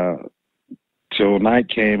till night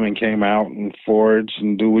came out and forage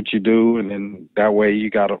and do what you do, and then that way you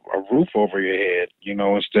got a roof over your head,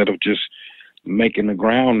 instead of just making a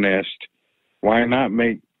ground nest. Why not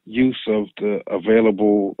make use of the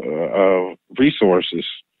available resources?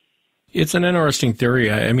 It's an interesting theory.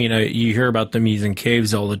 You hear about them using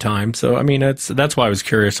caves all the time. So, that's why I was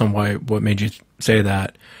curious on what made you say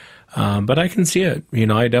that. But I can see it.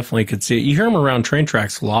 I definitely could see it. You hear them around train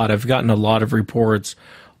tracks a lot. I've gotten a lot of reports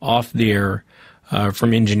off the air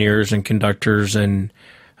from engineers and conductors and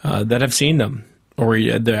that have seen them. Or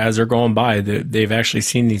as they're going by, they've actually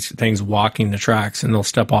seen these things walking the tracks, and they'll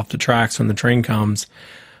step off the tracks when the train comes.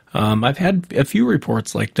 I've had a few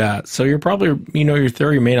reports like that. So you're probably, your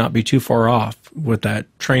theory may not be too far off with that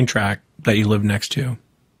train track that you live next to.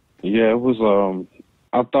 Yeah, it was,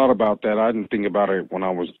 I thought about that. I didn't think about it when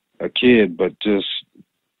I was a kid, but just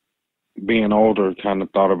being older, kind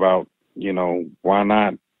of thought about, why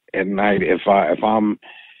not at night? If I'm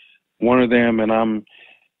one of them and I'm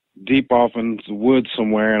deep off in the woods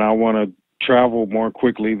somewhere and I want to travel more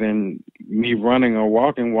quickly than me running or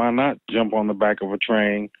walking, why not jump on the back of a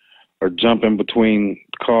train or jump in between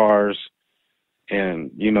cars?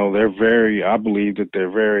 And, I believe that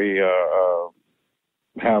they're very,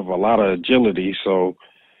 have a lot of agility. So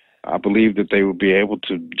I believe that they would be able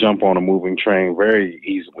to jump on a moving train very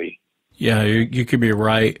easily. Yeah, you could be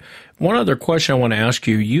right. One other question I want to ask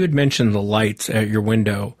you, you had mentioned the lights at your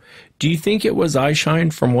window. Do you think it was eye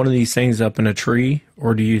shine from one of these things up in a tree,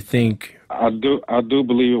 or do you think... I do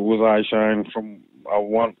believe it was eye shine from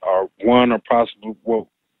one or possibly, well,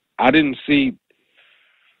 I didn't see,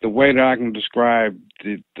 the way that I can describe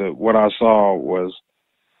what I saw was,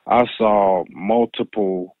 I saw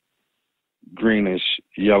multiple greenish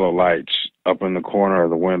yellow lights up in the corner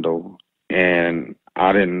of the window, and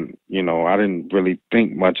I didn't really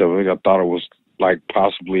think much of it. I thought it was like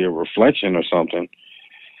possibly a reflection or something.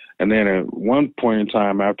 And then at one point in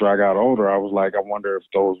time, after I got older, I was like, I wonder if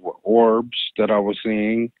those were orbs that I was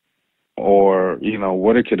seeing, or,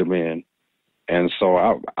 what it could have been. And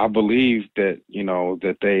so I believe that,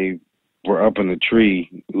 that they were up in the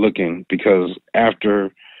tree looking, because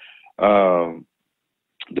after the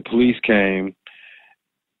police came,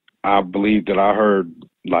 I believe that I heard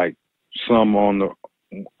like some on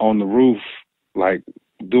the roof, like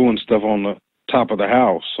doing stuff on the top of the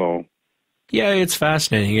house. So Yeah, it's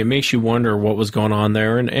fascinating. It makes you wonder what was going on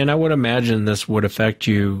there, and I would imagine this would affect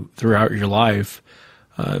you throughout your life,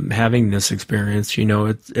 having this experience. You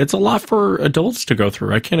know, it's a lot for adults to go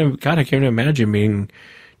through. I can't imagine being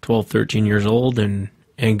 12, 13 years old and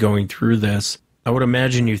going through this. I would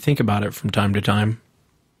imagine you think about it from time to time.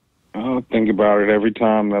 I'll think about it every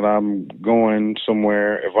time that I'm going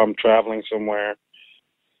somewhere, if I'm traveling somewhere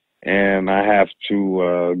and I have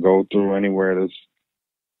to go through anywhere that's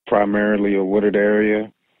primarily a wooded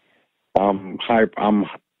area. I'm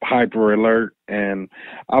hyper alert, and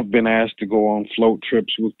I've been asked to go on float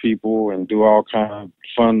trips with people and do all kind of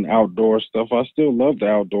fun outdoor stuff. I still love the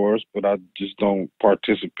outdoors, but I just don't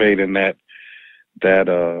participate in that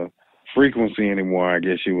frequency anymore, I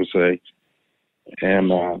guess you would say.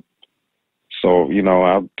 And so, you know,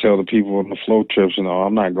 I'll tell the people on the float trips, you know,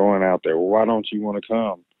 I'm not going out there. Well, why don't you want to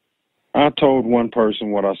come? I told one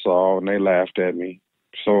person what I saw, and they laughed at me.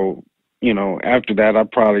 So, you know, after that, I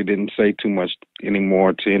probably didn't say too much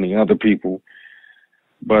anymore to any other people.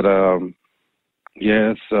 But,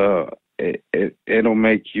 yeah, it'll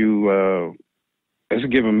make you, it's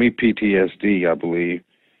giving me PTSD, I believe.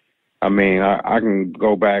 I mean, I can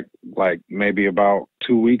go back, like, maybe about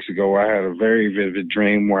 2 weeks ago, I had a very vivid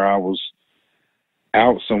dream where I was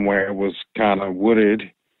out somewhere. It was kind of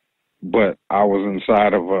wooded, but I was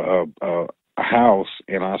inside of a house,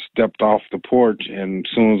 and I stepped off the porch, and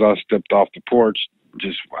as soon as I stepped off the porch,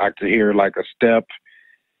 just I could hear like a step,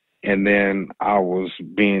 and then I was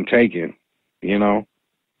being taken, you know.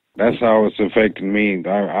 That's how it's affecting me.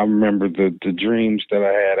 I remember the dreams that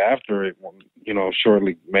I had after it, you know,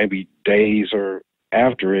 shortly, maybe days or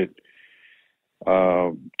after it,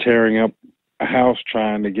 tearing up a house,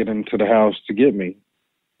 trying to get into the house to get me.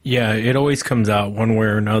 Yeah, it always comes out one way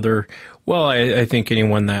or another. Well, I think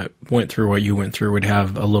anyone that went through what you went through would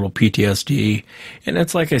have a little PTSD. And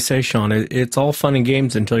it's like I say, Sean, it's all fun and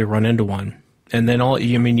games until you run into one. And then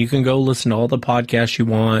you can go listen to all the podcasts you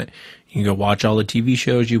want. You can go watch all the TV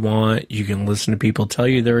shows you want. You can listen to people tell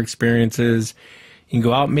you their experiences. You can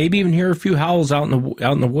go out, maybe even hear a few howls out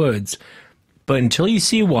in the woods. But until you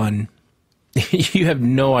see one, you have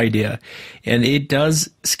no idea. And it does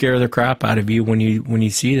scare the crap out of you when you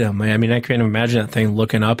see them. I mean, I can't imagine that thing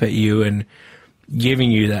looking up at you and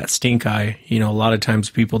giving you that stink eye. You know, a lot of times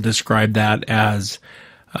people describe that as,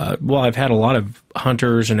 well, I've had a lot of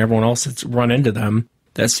hunters and everyone else that's run into them.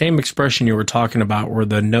 That same expression you were talking about where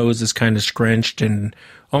the nose is kind of scrunched and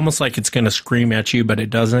almost like it's going to scream at you, but it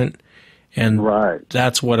doesn't. And right.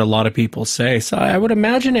 That's what a lot of people say. So I would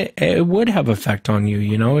imagine it would have effect on you.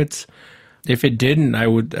 You know, if it didn't, I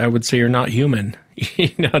would say you're not human. You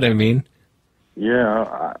know what I mean?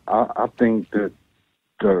 Yeah, I think that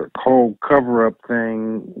the whole cover-up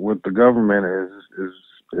thing with the government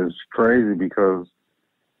is crazy, because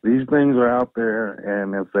these things are out there,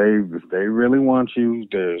 and if they really want you,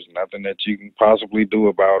 there's nothing that you can possibly do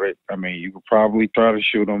about it. I mean, you could probably try to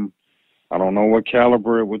shoot them. I don't know what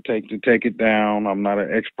caliber it would take to take it down. I'm not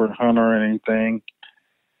an expert hunter or anything,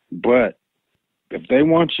 but if they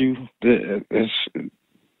want you, it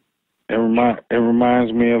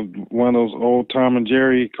reminds me of one of those old Tom and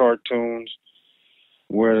Jerry cartoons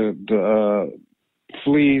where the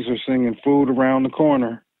fleas are singing "Food Around the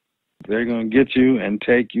Corner." They're going to get you and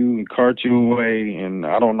take you and cart you away. And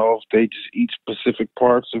I don't know if they just eat specific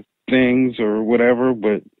parts of things or whatever,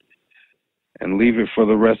 and leave it for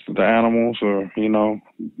the rest of the animals, or, you know,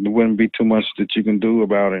 there wouldn't be too much that you can do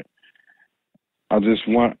about it. I just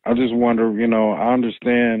wonder, you know, I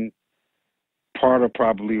understand part of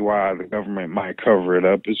probably why the government might cover it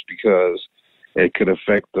up is because it could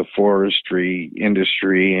affect the forestry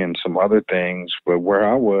industry and some other things. But where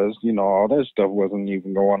I was, you know, all that stuff wasn't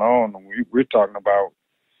even going on. We're talking about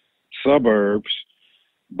suburbs,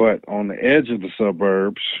 but on the edge of the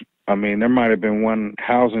suburbs, I mean, there might have been one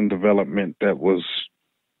housing development that was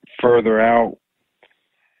further out,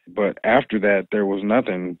 but after that, there was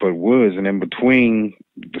nothing but woods. And in between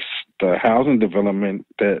the housing development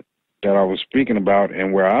that I was speaking about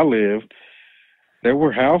and where I lived, there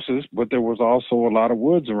were houses, but there was also a lot of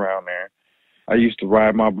woods around there. I used to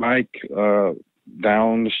ride my bike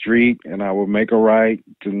down the street, and I would make a right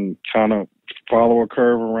and kind of follow a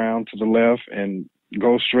curve around to the left and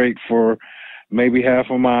go straight for maybe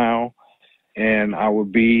half a mile. And I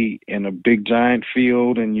would be in a big giant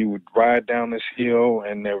field, and you would ride down this hill,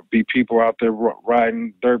 and there would be people out there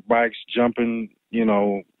riding dirt bikes, jumping, you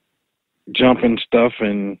know, jumping stuff,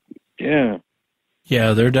 and yeah.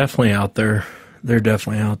 Yeah, they're definitely out there. They're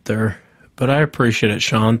definitely out there. But I appreciate it,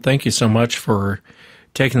 Sean. Thank you so much for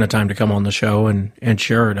taking the time to come on the show and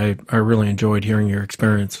share it. I really enjoyed hearing your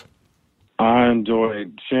experience. I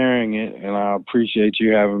enjoyed sharing it, and I appreciate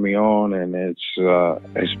you having me on. And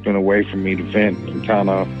it's been a way for me to vent and kind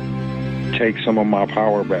of take some of my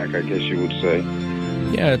power back, I guess you would say.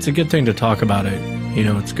 Yeah, it's a good thing to talk about it. You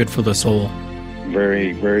know, it's good for the soul.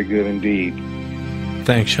 Very, very good indeed.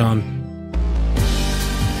 Thanks, Sean.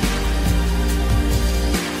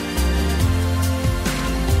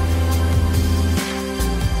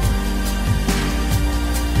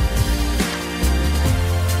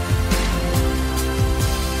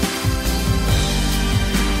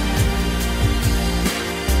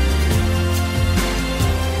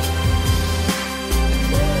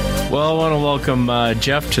 Well, I want to welcome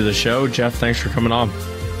Jeff to the show. Jeff, thanks for coming on.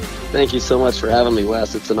 Thank you so much for having me,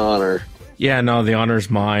 Wes. It's an honor. Yeah, no, the honor's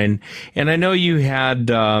mine. And I know you had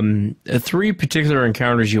 3 particular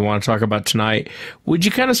encounters you want to talk about tonight. Would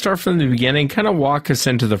you kind of start from the beginning, kind of walk us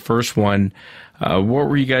into the first one? What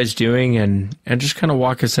were you guys doing? And just kind of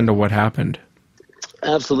walk us into what happened.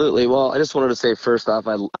 Absolutely. Well, I just wanted to say, first off,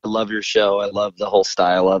 I love your show. I love the whole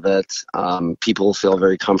style of it. People feel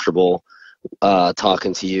very comfortable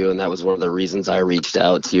talking to you, and that was one of the reasons I reached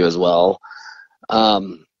out to you as well.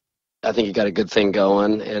 I think you got a good thing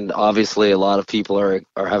going, and obviously a lot of people are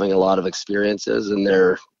having a lot of experiences, and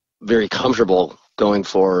they're very comfortable going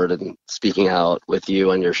forward and speaking out with you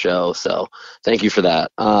on your show. So thank you for that.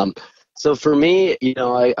 So for me, you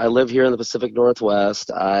know, I live here in the Pacific Northwest.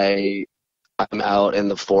 I'm out in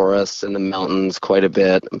the forests and the mountains quite a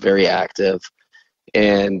bit. I'm very active,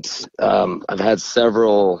 and I've had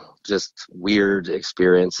several just weird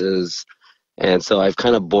experiences. And so I've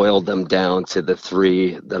kind of boiled them down to the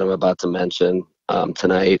 3 that I'm about to mention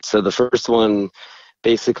tonight. So the first one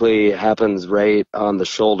basically happens right on the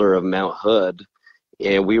shoulder of Mount Hood.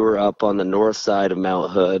 And we were up on the north side of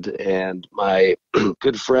Mount Hood, and my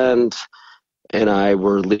good friend and I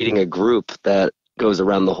were leading a group that goes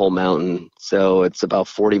around the whole mountain. So it's about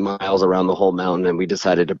 40 miles around the whole mountain, and we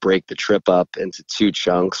decided to break the trip up into 2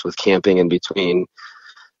 chunks with camping in between.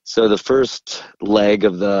 So the first leg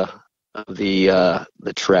of the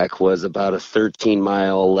trek was about a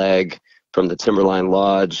 13-mile leg from the Timberline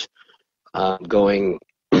Lodge, going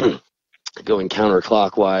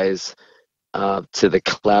counterclockwise to the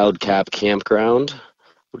Cloud Cap Campground,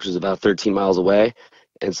 which is about 13 miles away.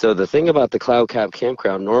 And so the thing about the Cloud Cap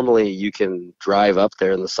Campground, normally you can drive up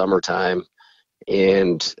there in the summertime.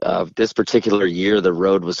 And this particular year, the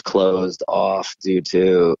road was closed off due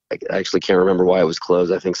to, I actually can't remember why it was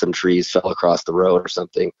closed. I think some trees fell across the road or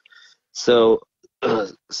something. So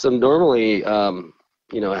normally, you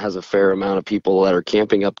know, it has a fair amount of people that are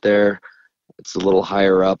camping up there. It's a little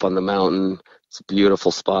higher up on the mountain. It's a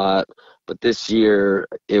beautiful spot. But this year,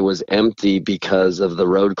 it was empty because of the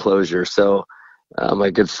road closure. So my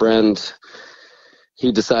good friend,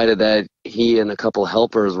 he decided that he and a couple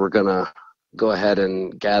helpers were going to go ahead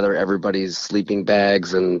and gather everybody's sleeping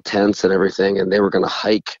bags and tents and everything, and they were going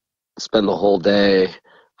to spend the whole day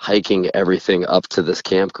hiking everything up to this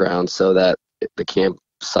campground so that the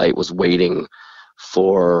campsite was waiting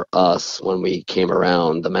for us when we came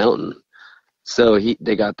around the mountain. So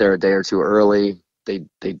they got there a day or 2 early.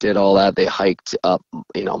 They did all that. They hiked up,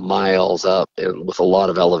 you know, miles up, and with a lot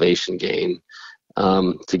of elevation gain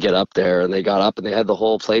to get up there. And they got up and they had the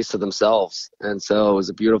whole place to themselves. And so it was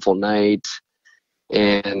a beautiful night.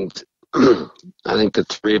 And I think the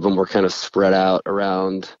 3 of them were kind of spread out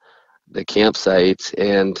around the campsite.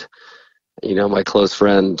 And, you know, my close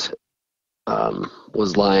friend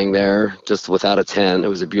was lying there just without a tent. It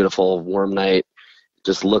was a beautiful, warm night,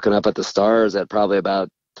 just looking up at the stars at probably about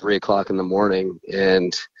 3 o'clock in the morning.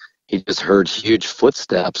 And he just heard huge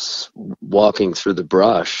footsteps walking through the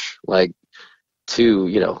brush, like 2,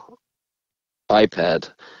 you know,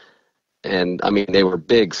 biped. And I mean, they were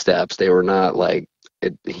big steps. They were not like,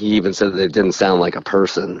 he even said that it didn't sound like a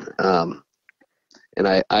person. And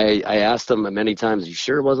I asked him many times, you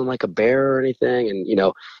sure it wasn't like a bear or anything? And, you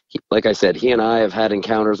know, like I said, he and I have had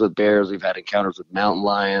encounters with bears. We've had encounters with mountain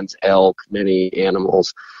lions, elk, many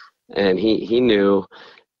animals. And he knew,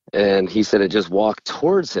 and he said it just walked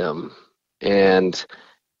towards him. And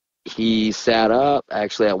he sat up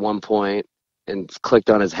actually at one point and clicked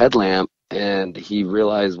on his headlamp, and he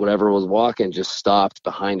realized whatever was walking just stopped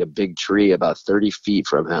behind a big tree about 30 feet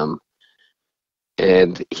from him.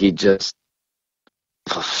 And he just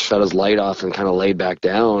shut his light off and kind of laid back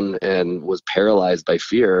down and was paralyzed by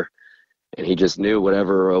fear. And he just knew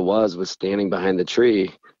whatever it was standing behind the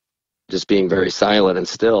tree. just being very silent and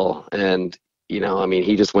still. And, I mean,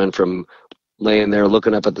 he just went from laying there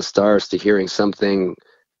looking up at the stars to hearing something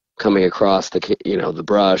coming across the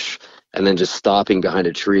brush, and then just stopping behind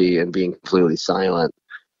a tree and being completely silent.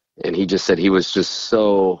 And he just said he was just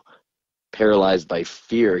so paralyzed by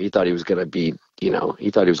fear. He thought he was going to be, he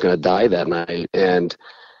thought he was going to die that night. And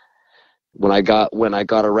when I got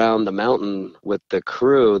around the mountain with the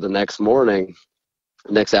crew the next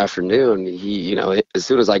afternoon, he, as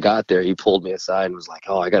soon as I got there, he pulled me aside and was like,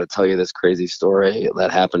 "Oh, I got to tell you this crazy story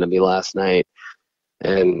that happened to me last night."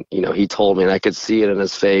 And, he told me, and I could see it in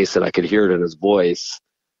his face and I could hear it in his voice,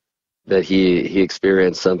 that he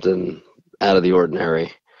experienced something out of the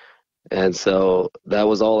ordinary. And so that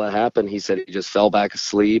was all that happened. He said he just fell back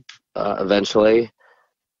asleep eventually.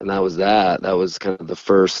 And that was that. That was kind of the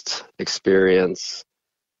first experience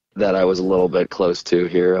that I was a little bit close to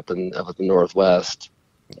here up in the Northwest.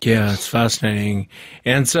 Yeah, it's fascinating.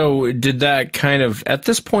 And so did that kind of, at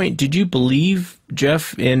this point, did you believe,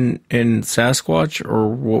 Jeff, in Sasquatch or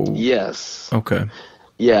what? Yes. Okay.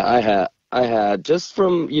 Yeah, I had just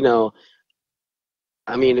from,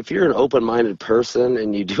 I mean, if you're an open-minded person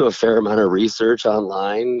and you do a fair amount of research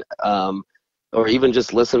online, or even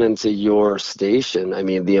just listening to your station, I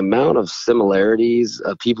mean, the amount of similarities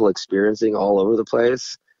of people experiencing all over the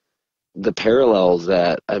place, the parallels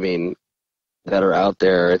that are out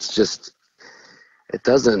there, it's just, it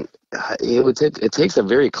takes a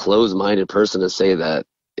very closed-minded person to say that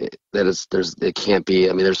it can't be.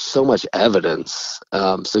 I mean, there's so much evidence.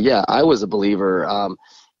 So yeah, I was a believer.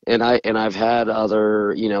 And I've had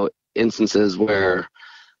other, instances where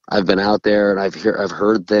I've been out there and I've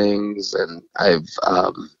heard things, and I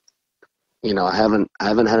haven't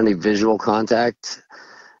had any visual contact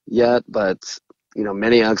yet, but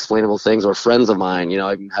many unexplainable things. Or friends of mine,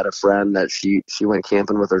 I had a friend that she went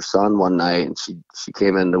camping with her son one night, and she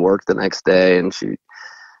came into work the next day, and she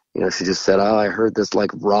just said, "Oh, I heard this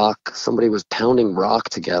like rock. Somebody was pounding rock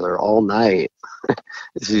together all night."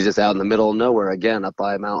 She's just out in the middle of nowhere again, up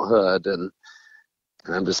by Mount Hood, and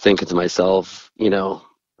I'm just thinking to myself,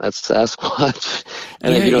 that's Sasquatch.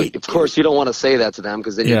 And of course, you don't want to say that to them,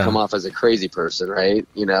 because then you come off as a crazy person, right?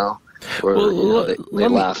 Or they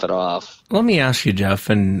laugh it off. Let me ask you, Jeff,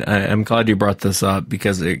 and I'm glad you brought this up,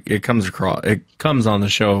 because it comes on the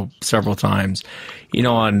show several times.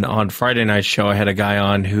 On Friday night's show, I had a guy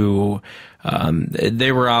on who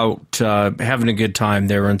they were out having a good time.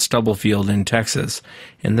 They were in Stubblefield in Texas,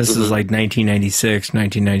 and this is like 1996,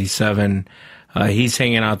 1997. He's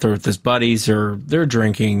hanging out there with his buddies, or they're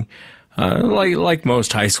drinking. Like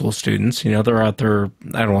most high school students, they're out there.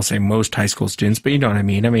 I don't want to say most high school students, but you know what I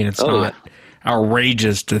mean. I mean, it's not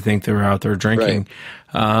outrageous to think they're out there drinking,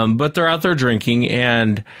 right. But they're out there drinking,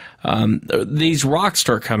 and these rocks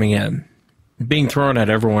start coming in, being thrown at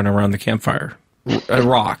everyone around the campfire.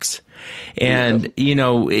 Rocks. And,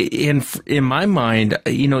 in my mind,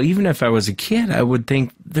 even if I was a kid, I would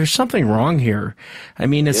think there's something wrong here. I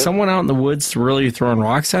mean, is someone out in the woods really throwing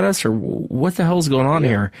rocks at us, or what the hell's going on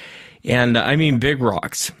here? And I mean, big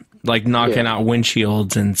rocks, like knocking out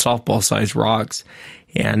windshields and softball-sized rocks.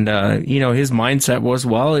 And, his mindset was,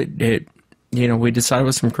 well, we decided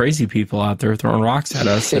with some crazy people out there throwing rocks at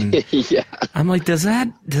us. And I'm like, does that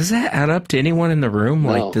add up to anyone in the room? No.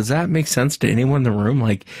 Like, does that make sense to anyone in the room?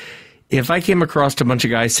 Like, if I came across a bunch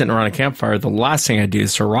of guys sitting around a campfire, the last thing I'd do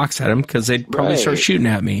is throw rocks at them, because they'd probably start shooting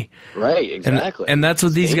at me. Right, exactly. And that's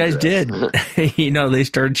what these guys did. They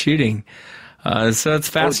started shooting. So it's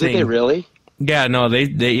fascinating. Oh, did they really? Yeah, no,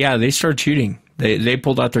 they started shooting. They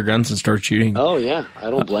pulled out their guns and started shooting. Oh yeah, I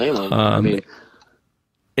don't blame them.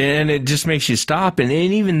 And it just makes you stop. And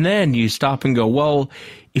even then, you stop and go, well,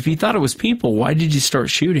 if you thought it was people, why did you start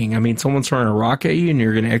shooting? I mean, someone's throwing a rock at you and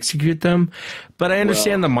you're going to execute them. But I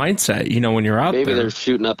understand the mindset, when you're out there. Maybe they're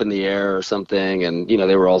shooting up in the air or something. And,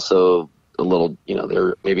 they were also a little,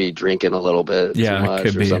 they're maybe drinking a little bit too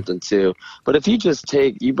much or something too. But if you just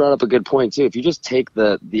you brought up a good point too. If you just take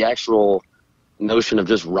the actual notion of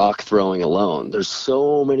just rock throwing alone, there's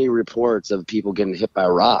so many reports of people getting hit by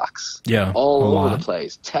rocks all over the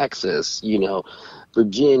place. Texas,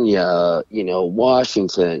 Virginia,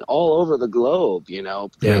 Washington, all over the globe.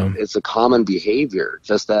 It's a common behavior,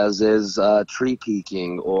 just as is tree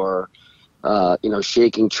peaking, or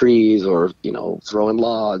shaking trees, or throwing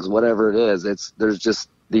logs, whatever it is. There's just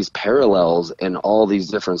these parallels in all these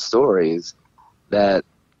different stories that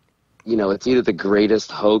it's either the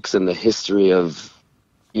greatest hoax in the history of,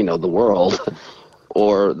 the world,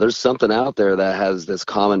 or there's something out there that has this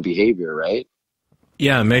common behavior, right?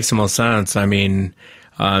 Yeah, it makes the most sense. I mean,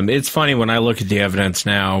 it's funny when I look at the evidence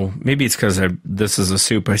now, maybe it's because this is a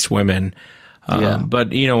soup I swim in.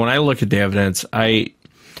 But, you know, when I look at the evidence,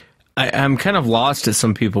 I'm kind of lost at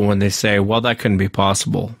some people when they say, well, that couldn't be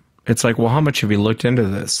possible. It's like, well, how much have you looked into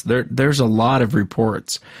this? There's a lot of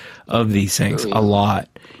reports of these things, a lot.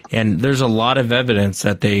 And there's a lot of evidence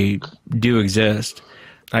that they do exist.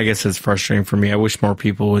 I guess it's frustrating for me. I wish more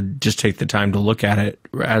people would just take the time to look at it,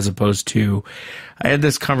 as opposed to, I had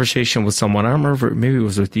this conversation with someone, I don't remember, maybe it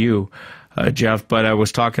was with you, Jeff, but I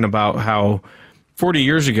was talking about how 40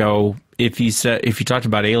 years ago, if you talked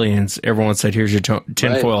about aliens, everyone said, here's your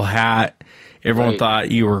tinfoil hat. Everyone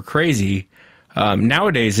thought you were crazy.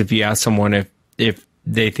 Nowadays, if you ask someone if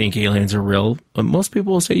they think aliens are real, most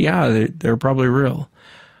people will say, yeah, they're probably real.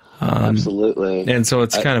 Absolutely. And so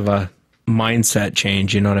it's kind of a mindset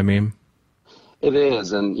change, you know what I mean? It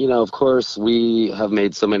is. And, you know, of course, we have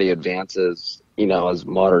made so many advances, you know, as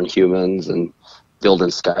modern humans, and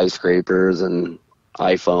building skyscrapers and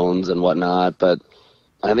iPhones and whatnot. But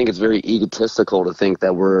I think it's very egotistical to think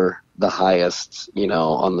that we're the highest, you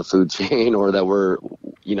know, on the food chain, or that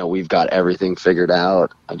we've got everything figured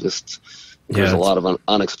out. There's a lot of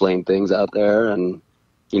unexplained things out there. And,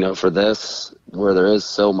 you know, for this, where there is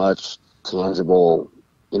so much tangible,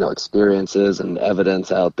 you know, experiences and evidence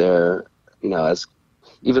out there, you know, as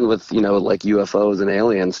even with, you know, like UFOs and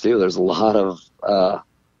aliens too, there's a lot of,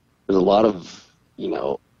 you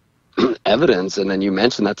know, evidence. And then you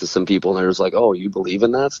mention that to some people and they're just like, oh, you believe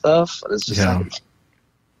in that stuff? And it's just like,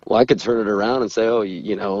 well, I could turn it around and say, oh,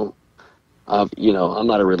 you know, I'm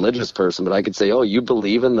not a religious person, but I could say, oh, you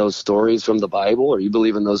believe in those stories from the Bible, or you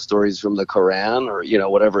believe in those stories from the Quran, or, you know,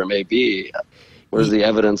 whatever it may be. Where's the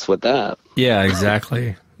evidence with that? Yeah,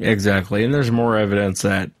 exactly. Exactly. And there's more evidence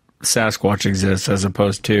that Sasquatch exists as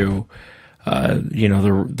opposed to, you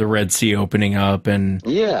know, the Red Sea opening up. And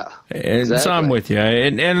exactly. So I'm with you.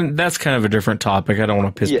 And that's kind of a different topic. I don't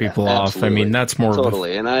want to piss people off. I mean, that's more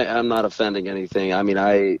totally. And I'm not offending anything. I mean,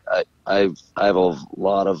 I have a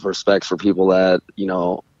lot of respect for people that, you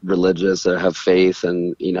know, religious or have faith,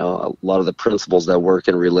 and, you know, a lot of the principles that work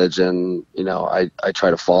in religion, you know, I try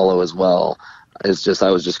to follow as well. It's just, I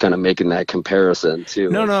was just kind of making that comparison too.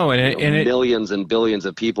 And millions and billions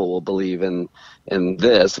of people will believe in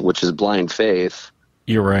this, which is blind faith.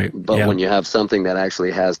 You're right. But when you have something that actually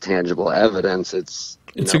has tangible evidence, it's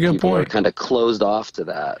a good point. Are kind of closed off to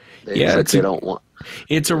that. They don't want.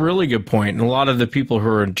 It's a really good point. And a lot of the people who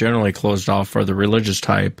are generally closed off are the religious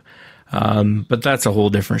type. But that's a whole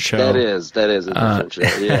different show. That is a different show,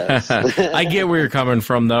 yes. I get where you're coming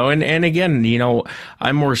from, though. And again, you know,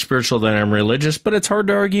 I'm more spiritual than I'm religious, but it's hard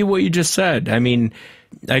to argue what you just said. I mean,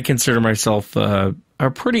 I consider myself a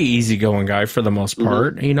pretty easygoing guy for the most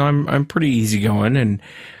part. Mm-hmm. You know, I'm pretty easygoing, and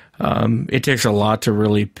it takes a lot to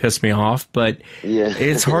really piss me off, but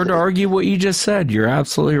it's hard to argue what you just said. You're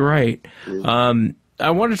absolutely right. I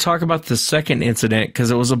want to talk about the second incident,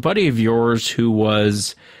 because it was a buddy of yours who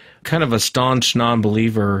was kind of a staunch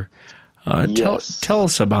non-believer. Tell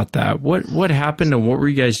us about that. What happened, and what were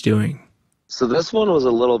you guys doing? So this one was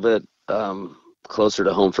a little bit closer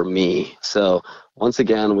to home for me. So once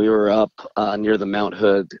again, we were up near the Mount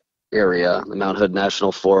Hood area, the Mount Hood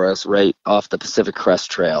National Forest, right off the Pacific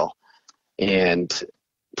Crest Trail, and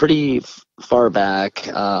pretty far back,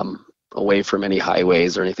 away from any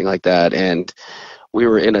highways or anything like that. And we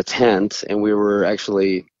were in a tent, and we were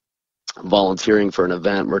actually volunteering for an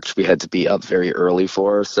event which we had to be up very early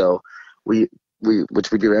for. So we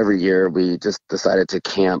which we do every year, we just decided to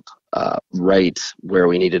camp right where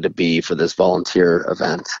we needed to be for this volunteer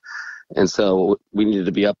event. And so we needed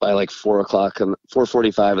to be up by like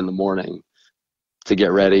 4:45 in the morning to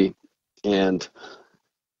get ready. And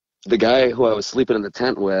the guy who I was sleeping in the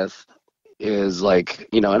tent with is like,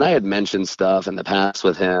 you know, and I had mentioned stuff in the past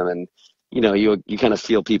with him, and you know, you kind of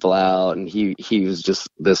feel people out, and he was just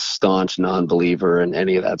this staunch non-believer in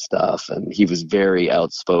any of that stuff, and he was very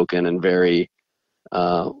outspoken and very,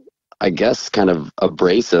 I guess, kind of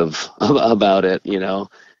abrasive about it, you know,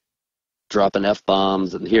 dropping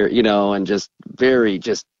F-bombs and here, you know, and just very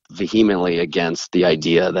just vehemently against the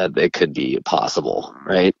idea that it could be possible,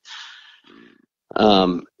 right?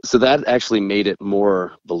 So that actually made it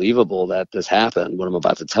more believable that this happened, what I'm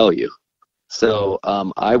about to tell you. So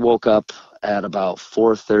I woke up at about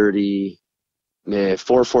 4:30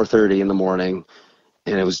 in the morning,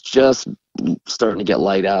 and it was just starting to get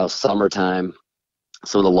light out, summertime,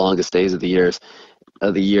 some of the longest days of the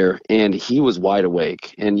year, and he was wide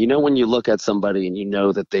awake. And you know when you look at somebody and you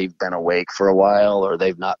know that they've been awake for a while or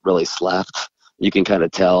they've not really slept, you can kind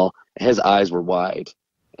of tell. His eyes were wide,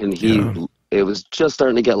 and it was just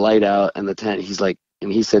starting to get light out in the tent. He's like,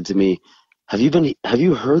 and he said to me, Have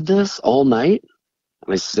you heard this all night?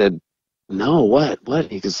 And I said, no, what?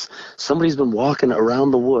 Because somebody's been walking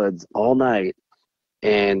around the woods all night,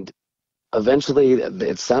 and eventually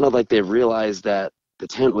it sounded like they realized that the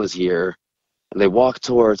tent was here, and they walked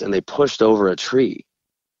towards and they pushed over a tree.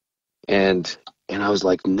 And I was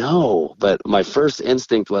like, no. But my first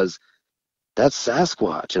instinct was, that's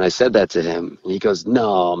Sasquatch. And I said that to him. And he goes,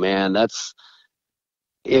 no, man, I think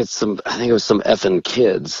it was some effing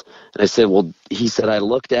kids. And I said, well, he said, I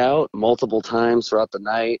looked out multiple times throughout the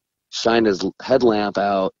night, shined his headlamp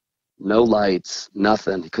out, no lights,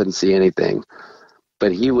 nothing. He couldn't see anything.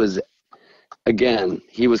 But he was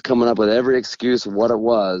coming up with every excuse of what it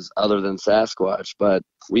was other than Sasquatch. But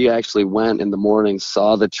we actually went in the morning,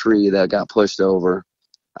 saw the tree that got pushed over.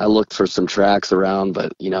 I looked for some tracks around,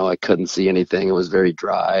 but, I couldn't see anything. It was very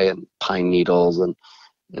dry and pine needles and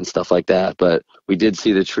stuff like that. But we did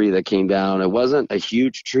see the tree that came down. It wasn't a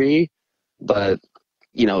huge tree, but,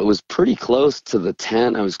 it was pretty close to the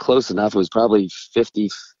tent. I was close enough. It was probably 50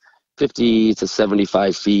 to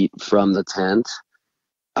 75 feet from the tent.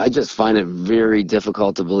 I just find it very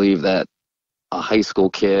difficult to believe that a high school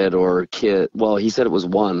kid well, he said it was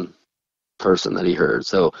one person that he heard.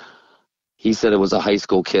 So he said it was a high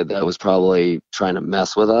school kid that was probably trying to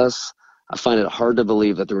mess with us. I find it hard to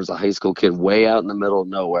believe that there was a high school kid way out in the middle of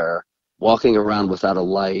nowhere walking around without a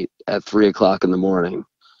light at 3:00 in the morning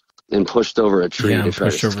and pushed over a tree to try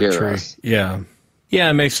to scare us. Yeah. Yeah,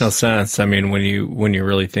 it makes no sense. I mean, when you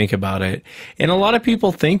really think about it, and a lot of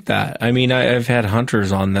people think that. I mean, I've had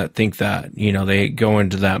hunters on that think that. They go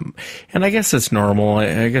into that, and I guess it's normal.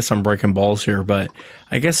 I guess I'm breaking balls here, but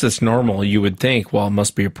I guess it's normal. You would think, well, it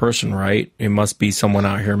must be a person, right? It must be someone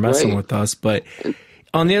out here messing with us. But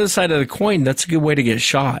on the other side of the coin, that's a good way to get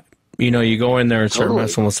shot. You go in there and start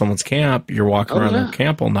messing with someone's camp. You're walking around their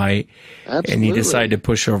camp all night, and you decide to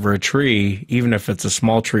push over a tree, even if it's a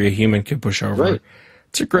small tree a human could push over. Right.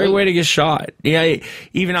 It's a great way to get shot. Yeah,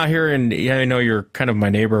 even out here, and I know you're kind of my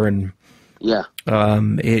neighbor, and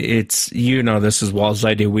it's this as well as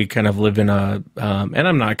I do. We kind of live in a, and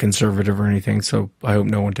I'm not conservative or anything, so I hope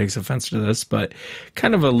no one takes offense to this, but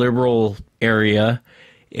kind of a liberal area.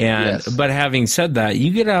 And but having said that,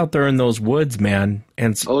 you get out there in those woods, man,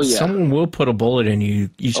 and someone will put a bullet in you.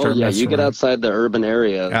 You start messing you get around. Outside the urban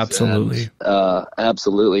areas. Absolutely. And,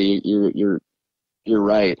 absolutely. You're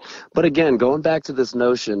right. But again, going back to this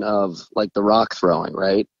notion of like the rock throwing,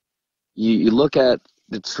 right? You look at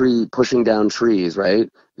the tree pushing down trees, right?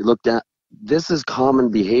 You look down. This is common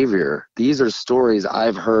behavior. These are stories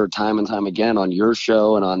I've heard time and time again on your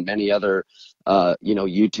show and on many other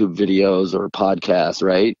YouTube videos or podcasts,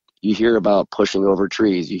 right? You hear about pushing over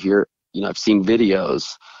trees. You hear, I've seen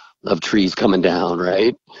videos of trees coming down,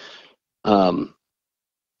 right?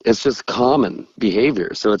 It's just common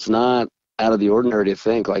behavior. So it's not out of the ordinary to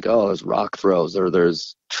think like, oh, there's rock throws or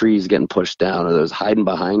there's trees getting pushed down or there's hiding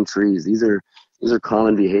behind trees. These are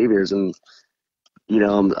common behaviors. And,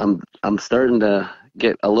 I'm starting to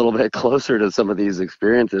get a little bit closer to some of these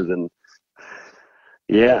experiences. And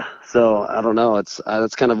yeah, so I don't know.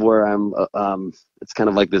 That's kind of where I'm. It's kind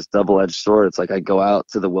of like this double-edged sword. It's like I go out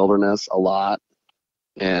to the wilderness a lot,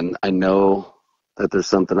 and I know that there's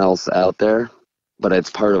something else out there, but it's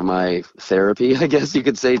part of my therapy, I guess you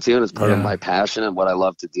could say too, and it's part of my passion and what I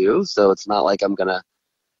love to do. So it's not like I'm gonna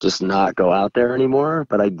just not go out there anymore.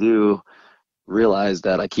 But I do realize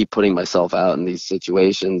that I keep putting myself out in these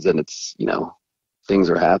situations, and it's things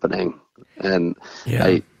are happening. And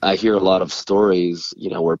I hear a lot of stories,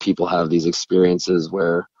 where people have these experiences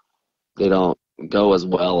where they don't go as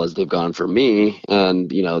well as they've gone for me. And,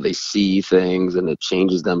 they see things and it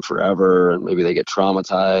changes them forever. And maybe they get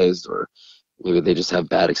traumatized or maybe they just have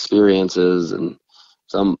bad experiences. And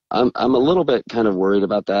so I'm a little bit kind of worried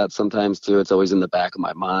about that sometimes too. It's always in the back of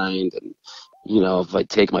my mind. And, if I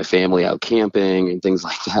take my family out camping and things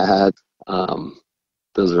like that,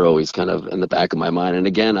 those are always kind of in the back of my mind. And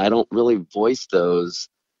again, I don't really voice those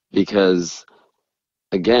because,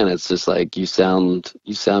 again, it's just like you sound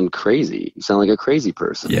crazy. You sound like a crazy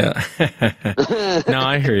person. Yeah. No,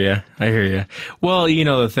 I hear you. Well,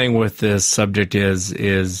 the thing with this subject is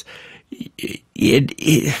the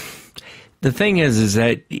thing is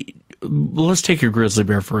that let's take your grizzly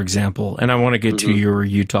bear, for example. And I want to get to your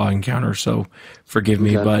Utah encounter, so forgive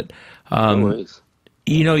me, but no worries.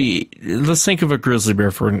 Let's think of a grizzly bear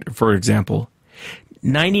for example.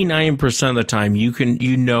 99% of the time,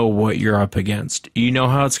 you know what you're up against. You know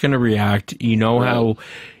how it's going to react. You know how,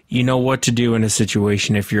 what to do in a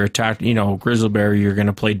situation. If you're attacked, grizzly bear, you're going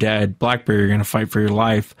to play dead. Black bear, you're going to fight for your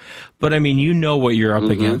life. But I mean, what you're up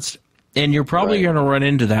against, and you're probably going to run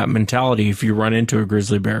into that mentality if you run into a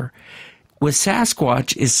grizzly bear. With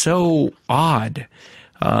Sasquatch is so odd.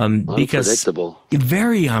 because unpredictable.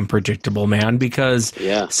 Very unpredictable, man, because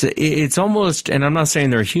it's almost, and I'm not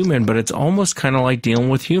saying they're human, but it's almost kind of like dealing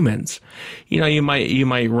with humans. You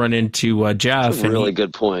might run into Jeff. That's a really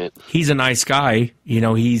good point. He's a nice guy.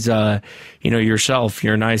 He's yourself.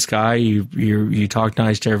 You're a nice guy. You talk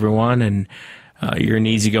nice to everyone, and you're an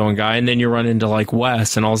easygoing guy. And then you run into like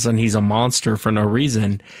Wes, and all of a sudden he's a monster for no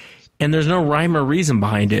reason, and there's no rhyme or reason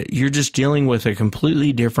behind it. You're just dealing with a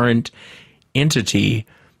completely different entity.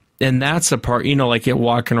 And that's the part, like it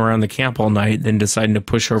walking around the camp all night, then deciding to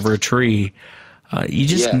push over a tree. You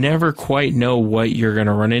just never quite know what you're going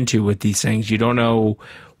to run into with these things. You don't know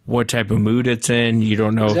what type of mood it's in. You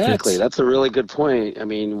don't know exactly. if it's... That's a really good point. I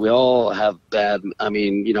mean, we all have I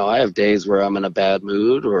have days where I'm in a bad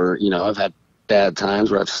mood, or, I've had bad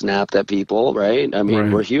times where I've snapped at people, right? I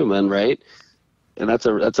mean, We're human, right? And that's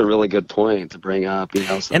a really good point to bring up,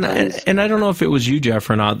 And I don't know if it was you, Jeff,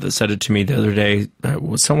 or not, that said it to me the other day.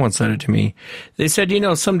 Someone said it to me. They said,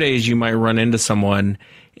 some days you might run into someone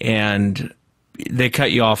and they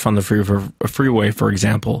cut you off on the freeway, for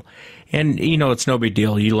example. And, it's no big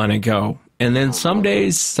deal. You let it go. And then some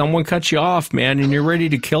days someone cuts you off, man, and you're ready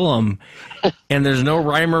to kill them. And there's no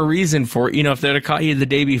rhyme or reason for it. If they'd have caught you the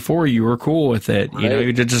day before, you were cool with it. Right.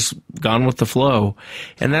 You'd have just gone with the flow.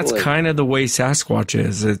 And that's kind of the way Sasquatch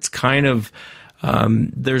is. It's kind of,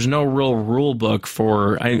 there's no real rule book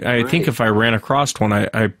for, I think if I ran across one,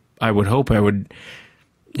 I would hope I would,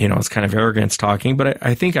 it's kind of arrogance talking, but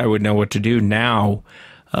I think I would know what to do now.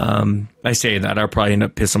 I say that I'll probably end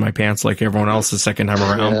up pissing my pants like everyone else the second time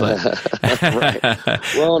around, but right.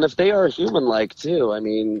 Well, and if they are human-like too, I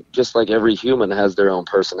mean, just like every human has their own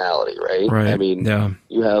personality, right? Right. I mean,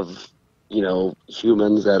 you have,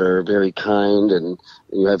 humans that are very kind, and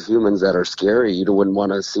you have humans that are scary. You wouldn't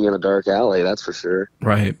want to see in a dark alley, that's for sure.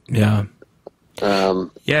 Right. Yeah. And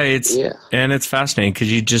it's fascinating because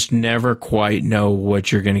you just never quite know what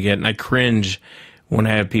you're going to get. And I cringe when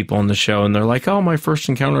I have people on the show and they're like, "Oh, my first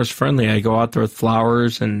encounter is friendly. I go out there with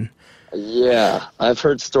flowers and..." Yeah, I've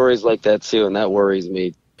heard stories like that too, and that worries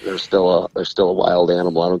me. They're still a wild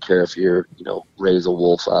animal. I don't care if you're, raise a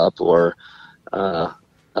wolf up or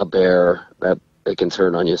a bear. That it can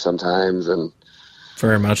turn on you sometimes, and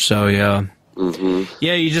very much so. Yeah. Mm-hmm.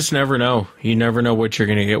 Yeah, you just never know. You never know what you're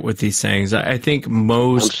going to get with these things. I think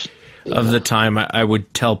most of the time I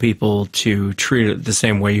would tell people to treat it the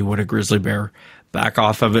same way you would a grizzly bear. Back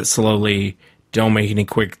off of it slowly. Don't make any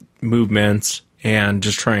quick movements, and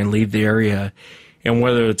just try and leave the area. And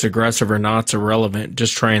whether it's aggressive or not, it's irrelevant.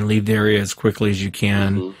 Just try and leave the area as quickly as you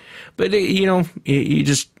can. Mm-hmm. But, you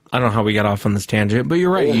just, I don't know how we got off on this tangent, but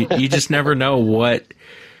you're right. You just never know what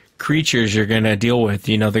creatures you're going to deal with.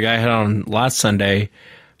 The guy I had on last Sunday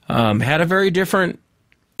had a very different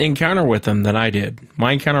encounter with him than I did.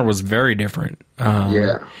 My encounter was very different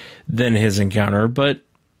than his encounter, but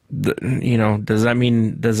does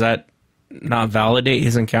that not validate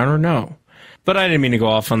his encounter? No. But I didn't mean to go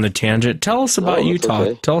off on the tangent. Tell us about Utah.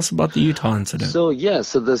 Okay. Tell us about the Utah incident. So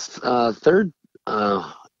this third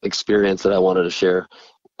experience that I wanted to share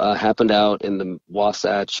happened out in the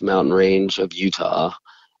Wasatch Mountain Range of Utah,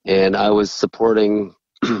 and I was supporting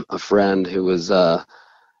a friend who was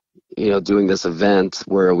doing this event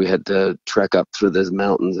where we had to trek up through these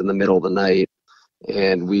mountains in the middle of the night.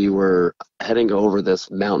 And we were heading over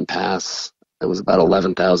this mountain pass that was about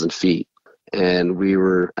 11,000 feet. And we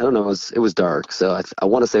were, I don't know, it was dark. So I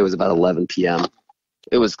want to say it was about 11 p.m.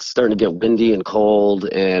 It was starting to get windy and cold,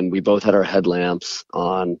 and we both had our headlamps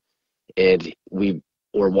on. And we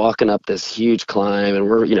were walking up this huge climb, and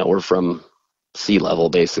we're from sea level,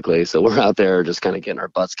 basically. So we're out there just kind of getting our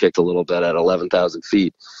butts kicked a little bit at 11,000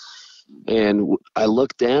 feet. And I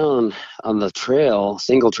looked down on the trail,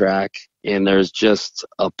 single track, and there's just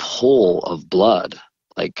a pool of blood.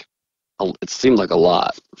 Like, it seemed like a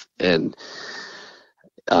lot. And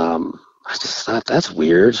I just thought, that's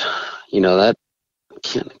weird. That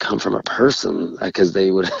can't come from a person, because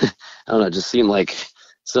they would, I don't know, it just seemed like.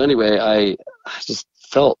 So anyway, I just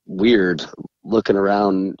felt weird looking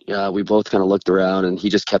around. We both kind of looked around, and he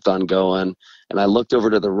just kept on going. And I looked over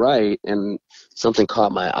to the right, and something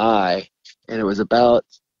caught my eye. And it was about,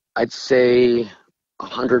 I'd say,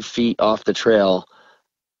 100 feet off the trail.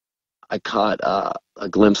 I caught a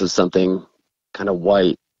glimpse of something kind of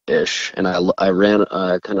white-ish, and I ran,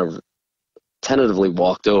 kind of tentatively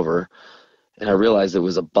walked over, and I realized it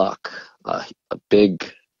was a buck, a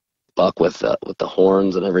big buck with the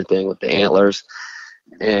horns and everything, with the antlers,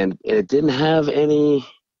 and it didn't have any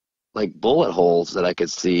like bullet holes that I could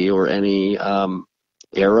see, or any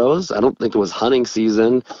arrows. I don't think it was hunting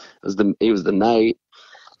season. It was the night.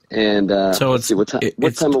 And So let's see, what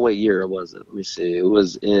time of what year was it? Let me see. It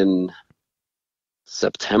was in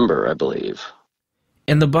September, I believe.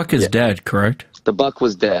 And the buck is dead, correct? The buck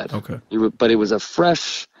was dead. Okay. But it was a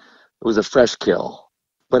fresh kill.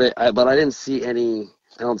 But I didn't see any.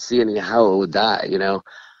 I don't see any how it would die,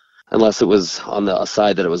 unless it was on the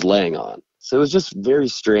side that it was laying on. So it was just very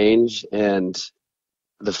strange, and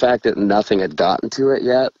the fact that nothing had gotten to it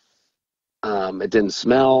yet. It didn't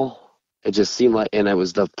smell. It just seemed like, and it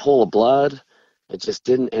was the pool of blood. It just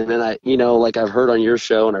didn't. And then like I've heard on your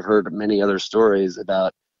show, and I've heard many other stories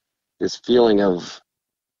about this feeling of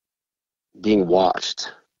being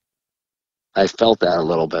watched. I felt that a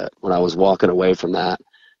little bit when I was walking away from that.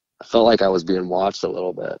 I felt like I was being watched a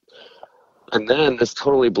little bit. And then this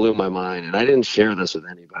totally blew my mind, and I didn't share this with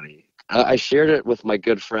anybody. I shared it with my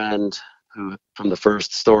good friend who, from the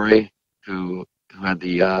first story, who had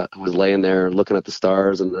who was laying there looking at the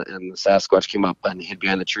stars, and the Sasquatch came up and hid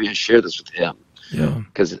behind the tree. I shared this with him. Yeah.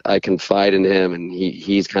 Because I confide in him, and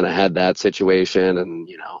he's kind of had that situation, and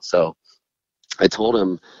so I told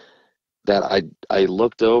him that I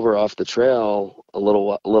looked over off the trail a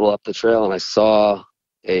little up the trail, and I saw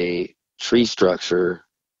a tree structure,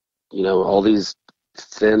 all these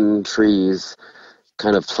thin trees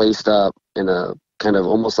kind of placed up in a kind of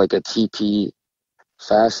almost like a teepee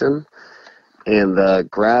fashion, and the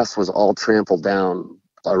grass was all trampled down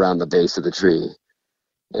around the base of the tree.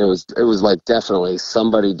 And it was like, definitely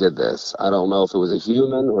somebody did this. I don't know if it was a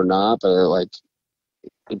human or not, but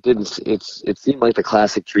it seemed like the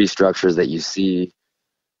classic tree structures that you see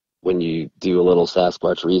when you do a little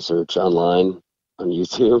Sasquatch research online on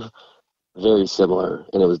YouTube. Very similar.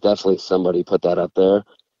 And it was definitely somebody put that up there.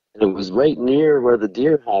 And it was right near where the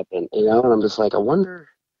deer happened, and I'm just like, I wonder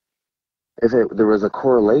if there was a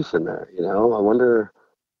correlation there, I wonder,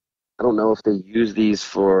 I don't know if they use these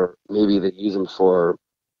for, maybe they use them for,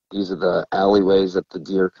 these are the alleyways that the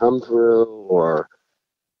deer come through, or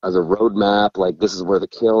as a roadmap, like this is where the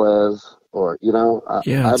kill is, or,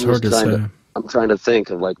 it's hard to say. I'm trying to think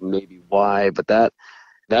of like maybe why, but that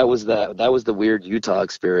was the weird Utah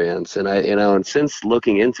experience. And and since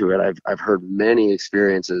looking into it, I've heard many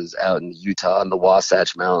experiences out in Utah in the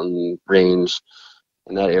Wasatch Mountain range.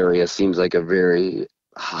 And that area seems like a very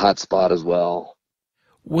hot spot as well.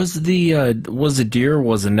 Was the deer,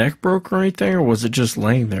 was the neck broke or anything, or was it just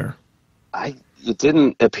laying there? It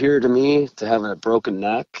didn't appear to me to have a broken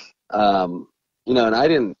neck. And I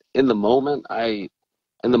didn't, in the moment I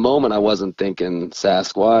wasn't thinking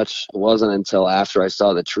Sasquatch. It wasn't until after I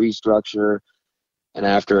saw the tree structure and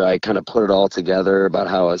after I kind of put it all together about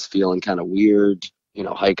how I was feeling kind of weird,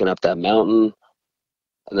 hiking up that mountain.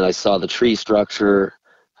 And then I saw the tree structure,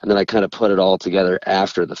 and then I kind of put it all together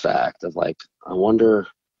after the fact of like, I wonder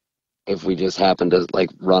if we just happened to like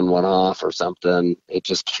run one off or something. It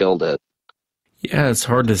just killed it. Yeah, it's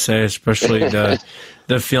hard to say, especially the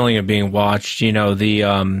feeling of being watched.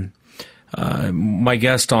 My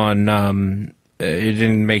guest on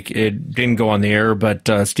it didn't go on the air,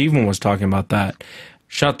 but Stephen was talking about that.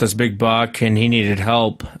 Shot this big buck, and he needed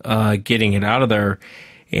help getting it out of there.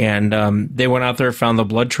 And they went out there, found the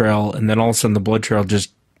blood trail, and then all of a sudden the blood trail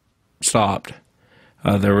just stopped.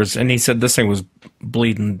 And he said this thing was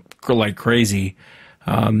bleeding like crazy.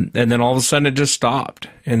 And then all of a sudden it just stopped,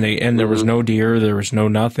 and there was no deer, there was no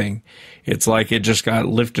nothing. It's like it just got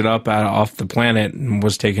lifted up off the planet and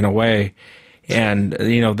was taken away. And,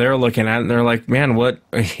 they're looking at it and they're like, man, what,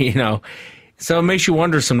 so it makes you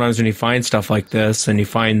wonder sometimes when you find stuff like this and you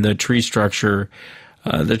find the tree structure.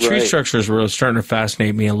 The tree structure is really starting to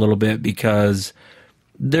fascinate me a little bit, because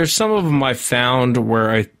there's some of them I found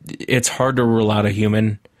where it's hard to rule out a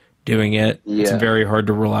human doing it. Yeah. It's very hard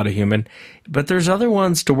to rule out a human. But there's other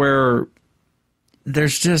ones to where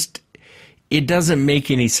it doesn't make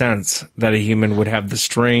any sense that a human would have the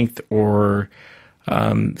strength, or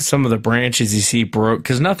some of the branches you see broke,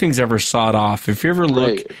 because nothing's ever sawed off. If you ever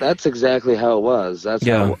look... Right. That's exactly how it was.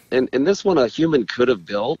 And this one a human could have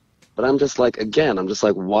built. But I'm just like,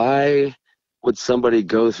 why would somebody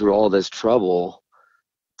go through all this trouble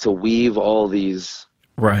to weave all these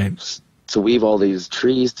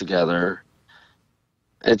trees together?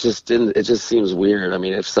 It just seems weird. I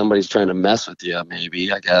mean, if somebody's trying to mess with you, maybe,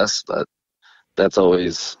 I guess, but that's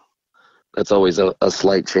always a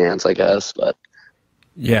slight chance, I guess, but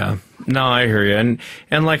yeah, no, I hear you.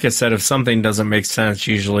 And like I said, if something doesn't make sense,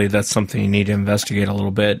 usually that's something you need to investigate a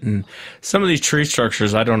little bit. And some of these tree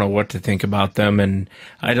structures, I don't know what to think about them, and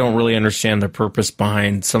I don't really understand the purpose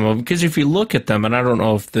behind some of them. Because if you look at them, and I don't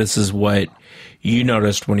know if this is what you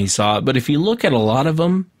noticed when you saw it, but if you look at a lot of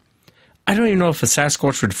them, I don't even know if a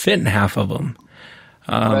Sasquatch would fit in half of them.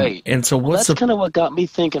 Right. And so Well, that's kind of what got me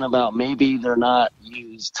thinking about maybe they're not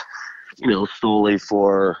used, solely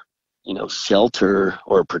for, shelter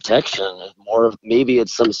or protection. More, maybe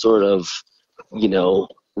it's some sort of,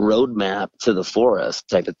 roadmap to the forest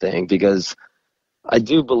type of thing, because I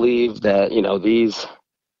do believe that,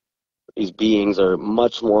 these beings are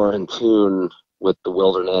much more in tune with the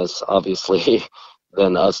wilderness, obviously,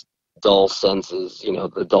 than us dull senses,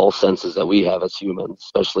 the dull senses that we have as humans,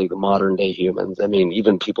 especially the modern day humans. I mean,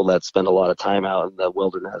 even people that spend a lot of time out in the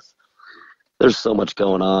wilderness, there's so much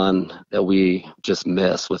going on that we just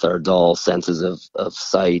miss with our dull senses of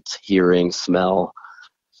sight, hearing, smell.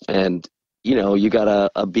 And, you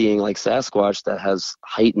got a being like Sasquatch that has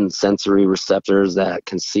heightened sensory receptors that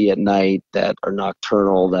can see at night, that are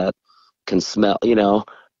nocturnal, that can smell,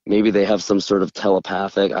 maybe they have some sort of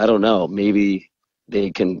telepathic, I don't know, maybe they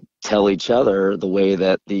can tell each other the way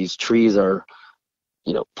that these trees are,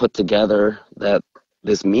 put together, that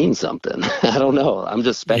this means something. I don't know. I'm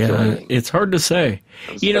just speculating. Yeah, it's hard to say.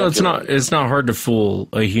 It's not hard to fool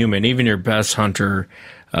a human. Even your best hunter,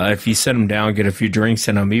 if you sit them down, get a few drinks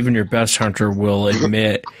in them, even your best hunter will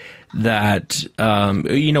admit that,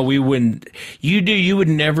 you would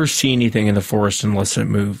never see anything in the forest unless it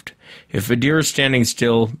moved. If a deer is standing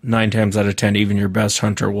still, 9 times out of 10, even your best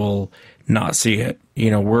hunter will not see it.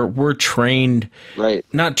 We're trained, right?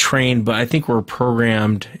 Not trained, but I think we're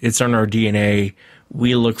programmed. It's on our DNA.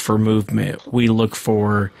 We look for movement. We look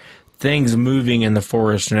for things moving in the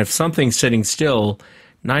forest. And if something's sitting still,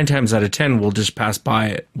 9 times out of 10, we'll just pass by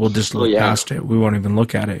it. We'll just look past it. We won't even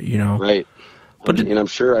look at it, Right. But I'm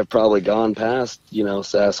sure I've probably gone past,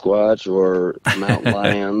 Sasquatch or mountain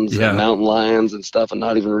lions, and mountain lions and stuff, and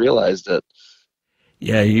not even realized it.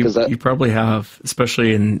 Yeah, you probably have,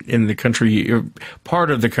 especially in the country, part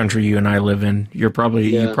of the country you and I live in. You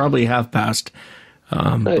probably have passed.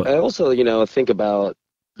 I also, think about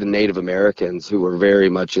the Native Americans who were very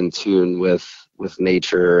much in tune with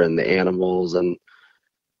nature and the animals, and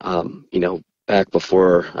back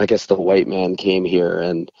before, I guess, the white man came here,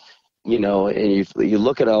 and and you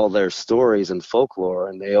look at all their stories and folklore,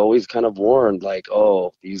 and they always kind of warned, like,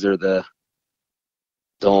 oh, these are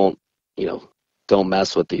don't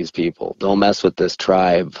mess with these people, don't mess with this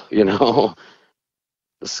tribe, the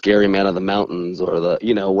scary man of the mountains, or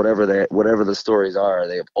whatever the stories are.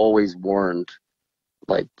 They have always warned,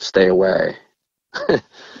 like, stay away.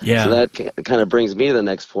 Yeah. So that kind of brings me to the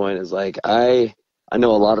next point, is like, I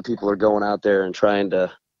know a lot of people are going out there and trying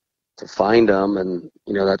to find them, and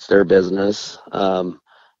that's their business.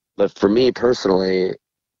 But for me personally,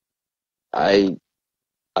 I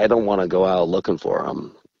don't want to go out looking for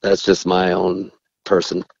them. That's just my own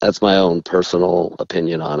personal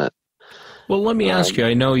opinion on it. Well, let me ask you.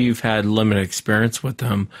 I know you've had limited experience with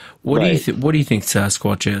them. What do you think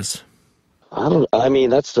Sasquatch is? I mean,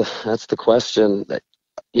 that's the question that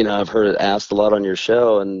I've heard it asked a lot on your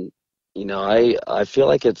show, and I feel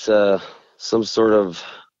like it's some sort of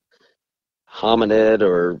hominid,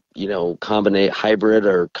 or hybrid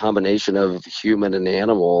or combination of human and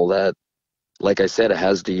animal that, like I said, it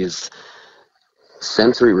has these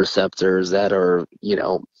sensory receptors that are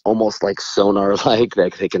almost like sonar like,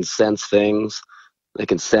 that they can sense things. They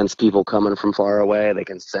can sense people coming from far away. They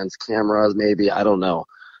can sense cameras, maybe, I don't know,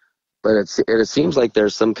 but it seems like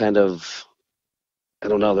there's some kind of, I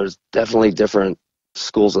don't know, there's definitely different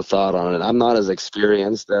schools of thought on it. I'm not as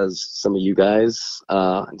experienced as some of you guys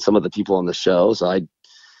and some of the people on the show, so I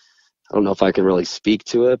don't know if I can really speak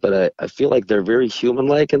to it, but I feel like they're very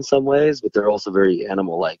human-like in some ways, but they're also very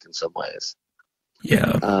animal-like in some ways.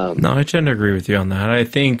 Yeah. No, I tend to agree with you on that. I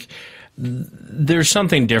think there's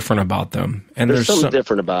something different about them. And there's something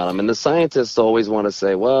different about them. And the scientists always want to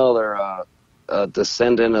say, well, they're a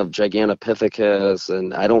descendant of Gigantopithecus,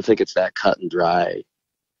 and I don't think it's that cut and dry.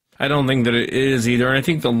 I don't think that it is either. And I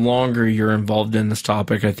think the longer you're involved in this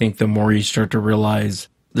topic, I think the more you start to realize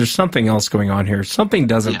there's something else going on here. Something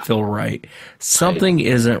doesn't feel right. Something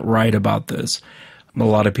isn't right about this. A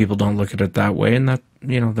lot of people don't look at it that way, and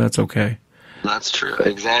that's okay. That's true.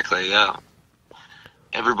 Exactly, yeah.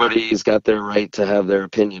 Everybody's got their right to have their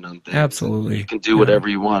opinion on things. Absolutely. You can do whatever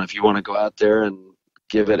you want. If you want to go out there and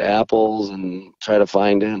give it apples and try to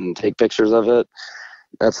find it and take pictures of it,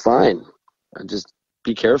 that's fine. Just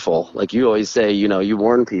be careful. Like you always say, you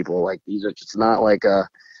warn people. Like, these are, it's not like a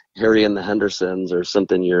Harry and the Hendersons or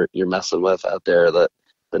something you're messing with out there. That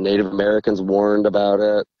the Native Americans warned about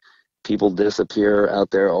it. People disappear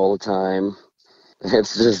out there all the time.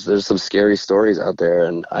 It's just, there's some scary stories out there,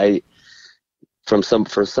 and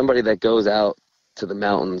for somebody that goes out to the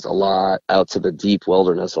mountains a lot, out to the deep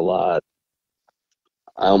wilderness a lot,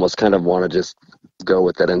 I almost kind of want to just go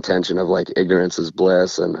with that intention of like ignorance is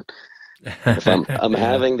bliss. And if I'm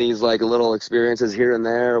having these like little experiences here and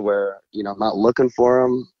there where, you know, I'm not looking for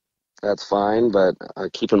them, that's fine, but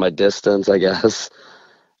keeping my distance, I guess.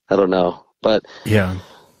 I don't know. But yeah,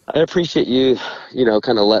 I appreciate you, you know,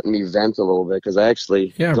 kind of letting me vent a little bit, because I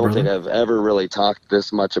actually don't think I've ever really talked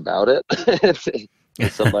this much about it to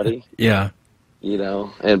somebody. Yeah. You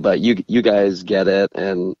know, but you guys get it,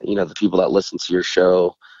 and, you know, the people that listen to your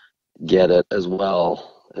show get it as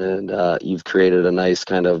well. And you've created a nice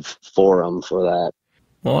kind of forum for that.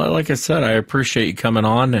 Well, like I said, I appreciate you coming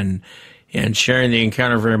on and sharing the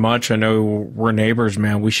encounter very much. I know we're neighbors,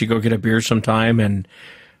 man. We should go get a beer sometime, and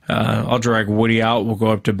I'll drag Woody out. We'll go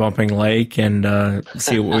up to Bumping Lake and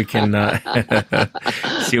see what we can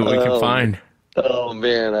see what we can find. Oh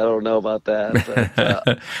man, I don't know about that.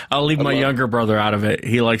 But, I'll leave my younger brother out of it.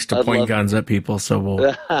 He likes to point guns at people, so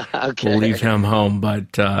we'll leave him home.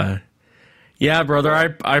 But yeah, brother,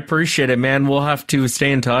 I appreciate it, man. We'll have to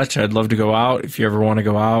stay in touch. I'd love to go out if you ever want to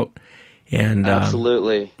go out, and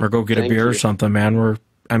absolutely, or go get a beer or something, man. You're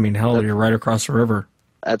right across the river.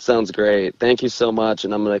 That sounds great. Thank you so much,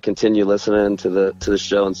 and I'm going to continue listening to the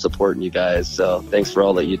show and supporting you guys. So thanks for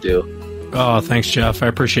all that you do. Oh, thanks, Jeff. I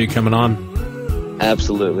appreciate you coming on.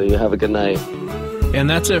 Absolutely. You have a good night. And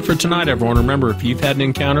that's it for tonight, everyone. Remember, if you've had an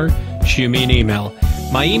encounter, shoot me an email.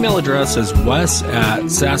 My email address is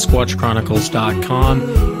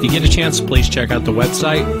wes@sasquatchchronicles.com. If you get a chance, please check out the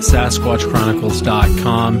website,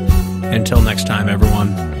 sasquatchchronicles.com. Until next time,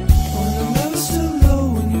 everyone.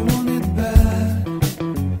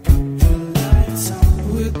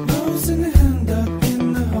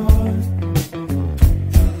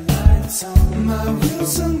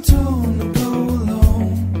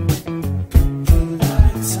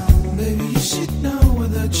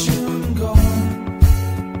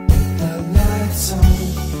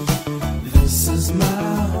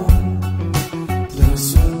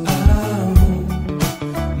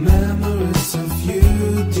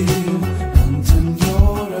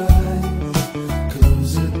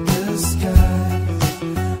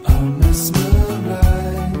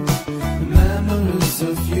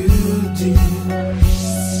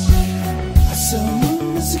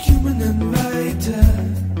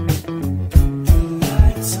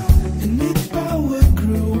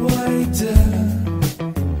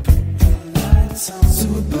 So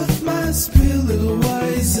above my spirit.